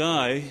 that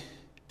guy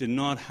did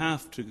not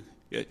have to,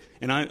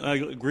 and I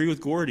agree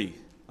with Gordy.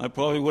 I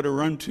probably would have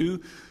run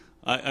too.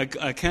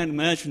 I can't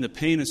imagine the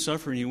pain and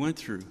suffering he went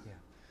through. Yeah.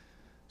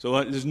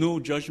 So there's no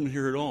judgment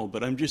here at all.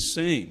 But I'm just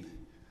saying,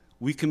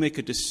 we can make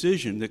a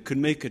decision that could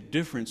make a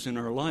difference in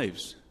our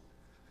lives.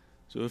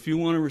 So if you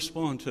want to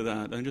respond to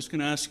that, I'm just going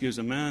to ask you as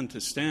a man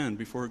to stand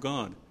before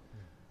God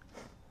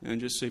and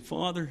just say,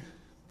 Father,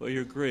 by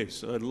your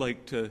grace, I'd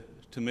like to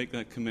make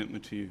that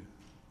commitment to you.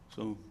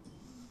 So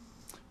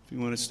if you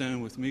want to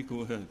stand with me,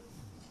 go ahead.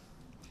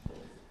 All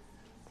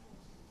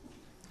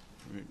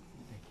right.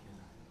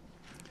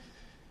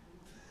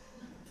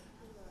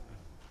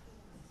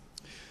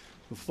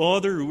 Well,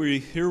 Father,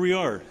 here we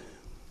are,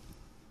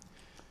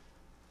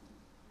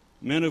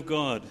 men of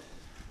God,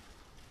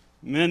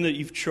 men that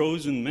you've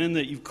chosen, men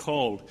that you've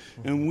called,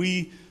 and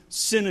we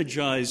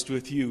synergized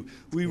with you.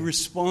 We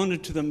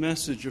responded to the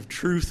message of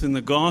truth and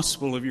the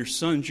gospel of your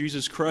Son,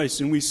 Jesus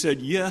Christ, and we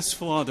said, yes,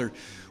 Father,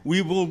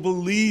 we will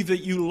believe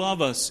that you love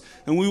us,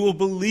 and we will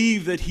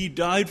believe that he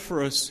died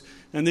for us,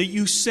 and that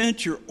you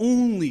sent your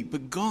only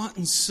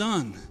begotten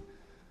Son.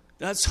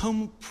 That's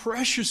how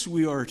precious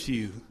we are to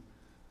you.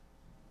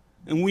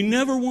 And we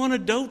never want to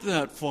doubt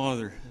that,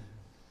 Father.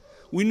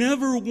 We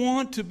never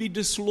want to be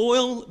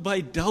disloyal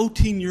by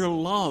doubting your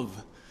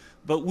love,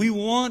 but we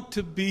want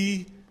to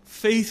be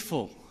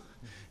faithful.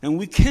 And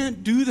we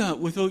can't do that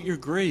without your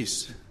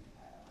grace.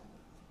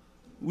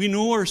 We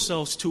know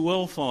ourselves too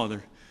well,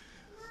 Father,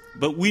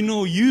 but we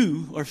know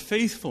you are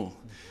faithful.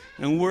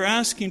 And we're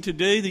asking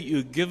today that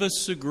you give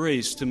us the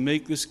grace to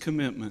make this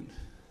commitment.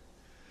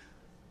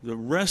 The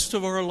rest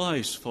of our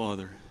lives,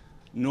 Father,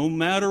 no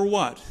matter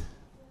what,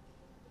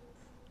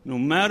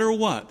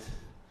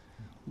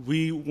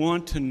 we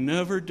want to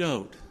never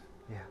doubt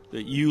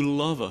that you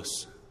love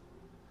us.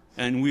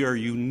 And we are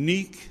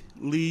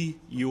uniquely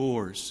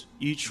yours,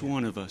 each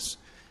one of us.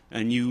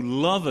 And you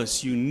love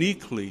us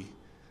uniquely,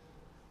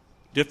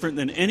 different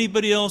than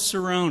anybody else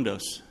around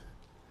us.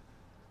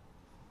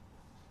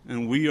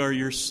 And we are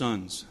your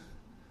sons.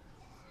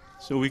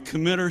 So we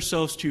commit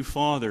ourselves to you,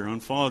 Father, on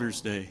Father's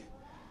Day,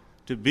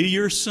 to be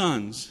your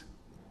sons.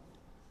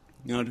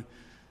 God,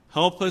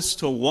 help us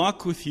to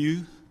walk with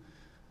you.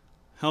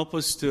 Help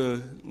us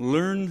to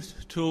learn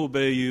to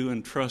obey you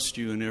and trust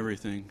you in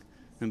everything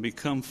and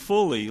become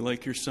fully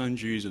like your Son,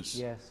 Jesus.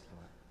 Yes,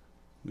 Lord.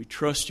 We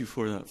trust you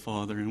for that,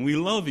 Father, and we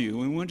love you.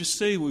 We want to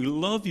say we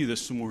love you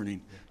this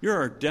morning. You're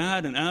our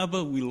dad, and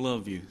Abba, we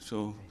love you.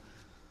 So,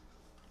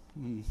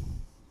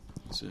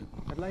 that's it.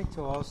 I'd like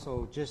to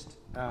also just,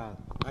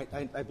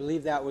 I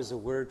believe that was a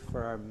word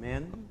for our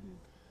men.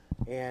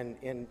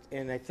 And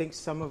I think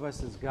some of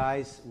us as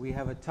guys, we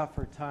have a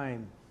tougher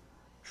time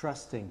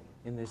trusting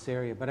in this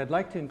area. But I'd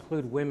like to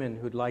include women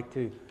who'd like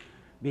to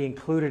be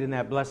included in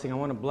that blessing. I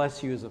want to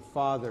bless you as a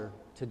father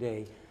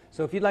today.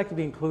 So if you'd like to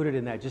be included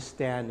in that, just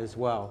stand as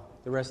well.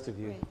 The rest of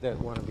you that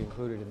want to be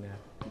included in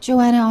that.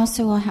 Joanna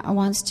also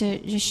wants to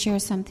just share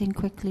something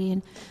quickly.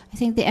 And I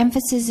think the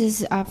emphasis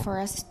is for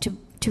us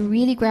to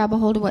really grab a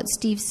hold of what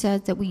Steve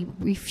said, that we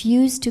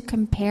refuse to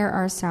compare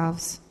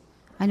ourselves.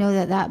 I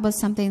know that was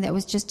something that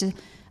was just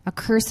a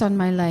curse on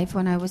my life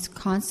when I was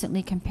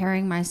constantly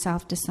comparing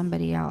myself to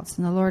somebody else.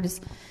 And the Lord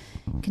is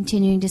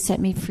continuing to set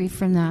me free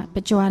from that.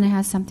 But Joanna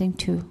has something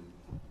too.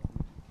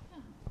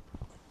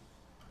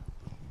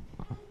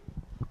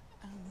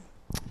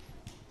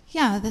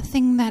 Yeah, the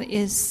thing that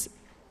is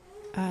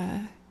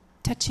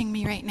touching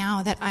me right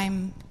now that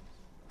I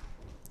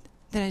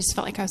just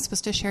felt like I was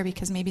supposed to share,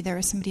 because maybe there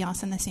was somebody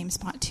else in the same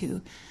spot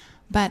too.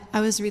 But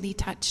I was really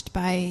touched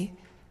by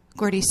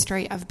Gordy's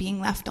story of being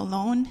left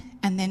alone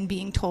and then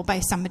being told by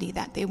somebody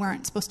that they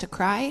weren't supposed to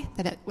cry,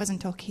 that it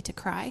wasn't okay to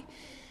cry.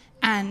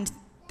 And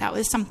that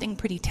was something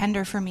pretty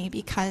tender for me,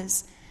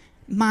 because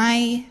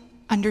my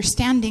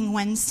understanding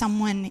when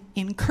someone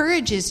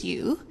encourages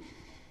you,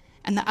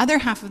 and the other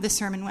half of the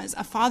sermon was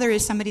a father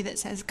is somebody that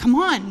says, come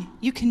on,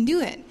 you can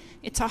do it.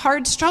 It's a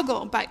hard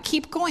struggle, but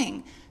keep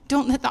going.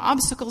 Don't let the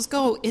obstacles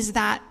go, is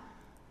that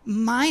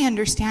my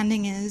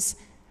understanding is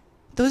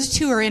those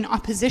two are in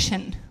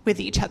opposition with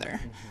each other.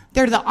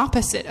 They're the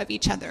opposite of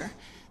each other.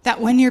 That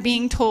when you're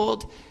being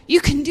told,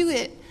 you can do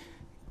it,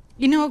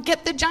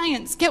 get the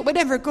giants, get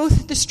whatever, go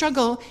through the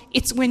struggle,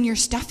 it's when you're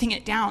stuffing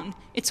it down.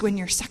 It's when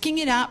you're sucking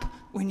it up,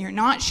 when you're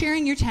not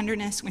sharing your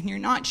tenderness, when you're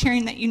not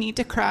sharing that you need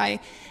to cry.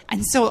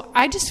 And so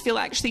I just feel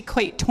actually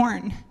quite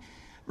torn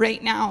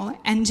right now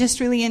and just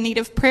really in need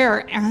of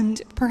prayer.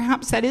 And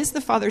perhaps that is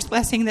the Father's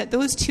blessing, that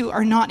those two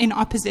are not in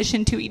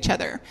opposition to each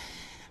other,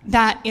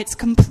 that it's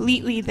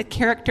completely the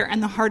character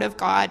and the heart of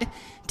God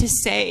to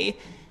say,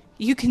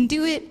 you can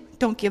do it,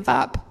 don't give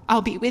up,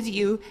 I'll be with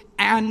you,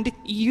 and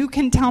you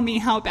can tell me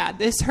how bad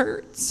this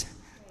hurts.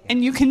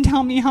 And you can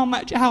tell me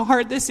how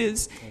hard this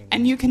is,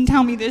 and you can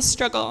tell me this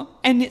struggle.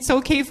 And it's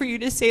okay for you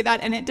to say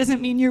that, and it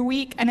doesn't mean you're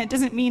weak, and it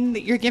doesn't mean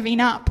that you're giving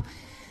up.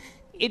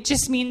 It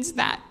just means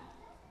that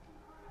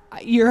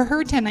you're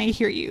hurt and I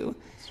hear you.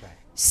 That's right.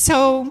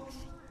 So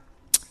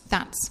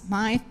that's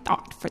my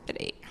thought for the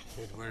day.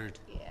 Good word.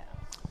 Yeah.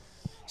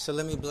 So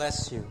let me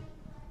bless you.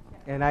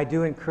 And I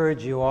do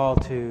encourage you all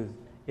to,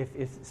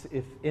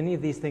 if any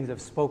of these things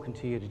have spoken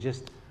to you, to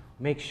just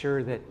make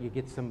sure that you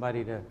get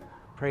somebody to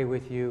pray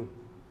with you.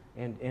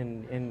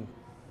 And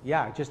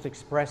just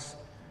express.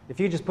 If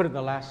you just put it in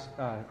the last,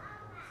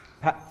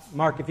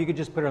 Mark, if you could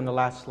just put it on the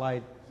last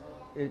slide.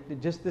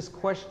 Just this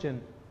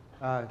question,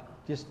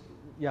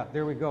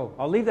 there we go.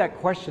 I'll leave that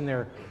question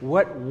there.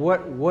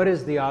 What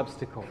is the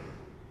obstacle?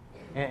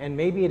 And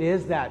maybe it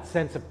is that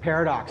sense of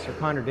paradox or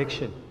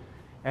contradiction.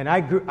 And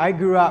I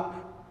grew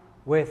up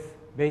with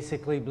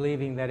basically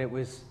believing that it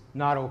was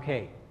not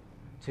okay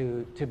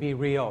to be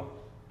real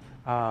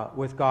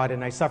with God,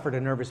 and I suffered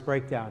a nervous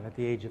breakdown at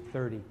the age of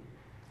 30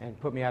 and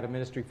put me out of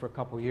ministry for a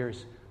couple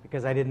years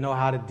because I didn't know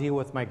how to deal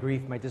with my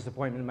grief, my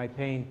disappointment, my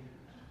pain.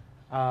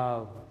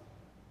 And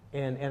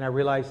I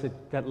realized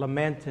that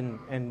lament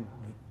and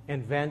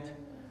vent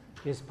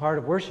is part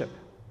of worship.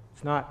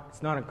 It's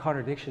not a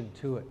contradiction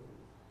to it.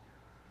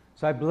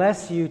 So I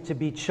bless you to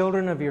be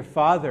children of your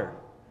Father,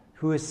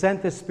 who has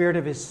sent the Spirit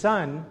of His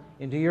Son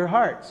into your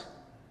hearts,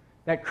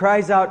 that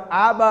cries out,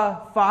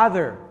 Abba,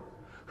 Father,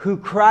 who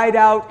cried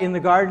out in the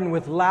garden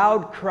with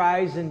loud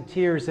cries and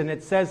tears, and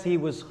it says He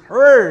was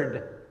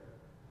heard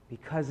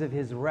because of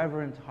His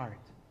reverent heart.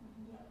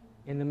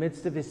 In the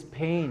midst of His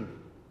pain,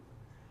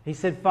 He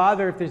said,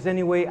 Father, if there's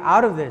any way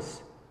out of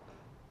this,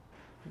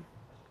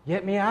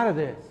 get me out of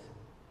this.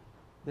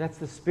 That's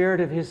the Spirit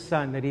of His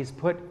Son that He's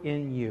put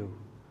in you.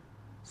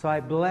 So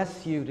I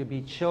bless you to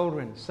be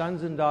children,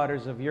 sons and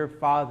daughters of your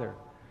Father,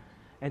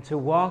 and to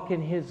walk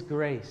in His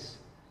grace,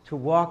 to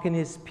walk in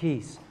His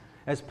peace.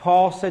 As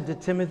Paul said to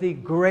Timothy,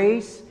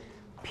 grace,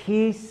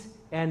 peace,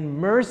 and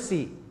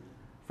mercy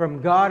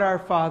from God our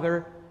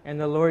Father and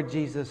the Lord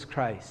Jesus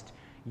Christ.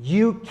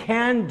 You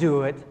can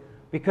do it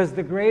because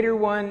the greater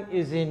one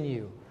is in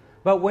you.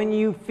 But when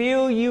you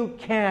feel you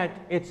can't,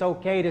 it's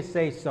okay to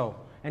say so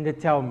and to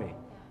tell me.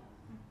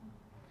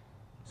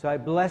 So I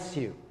bless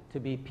you to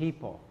be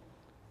people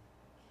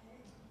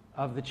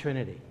of the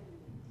Trinity,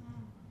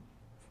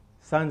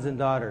 sons and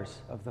daughters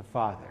of the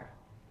Father,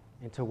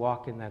 and to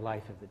walk in that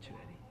life of the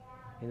Trinity.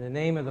 In the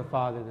name of the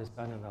Father, the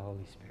Son, and the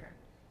Holy Spirit.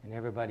 And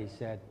everybody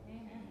said,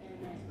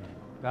 Amen.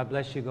 God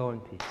bless you. Go in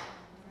peace.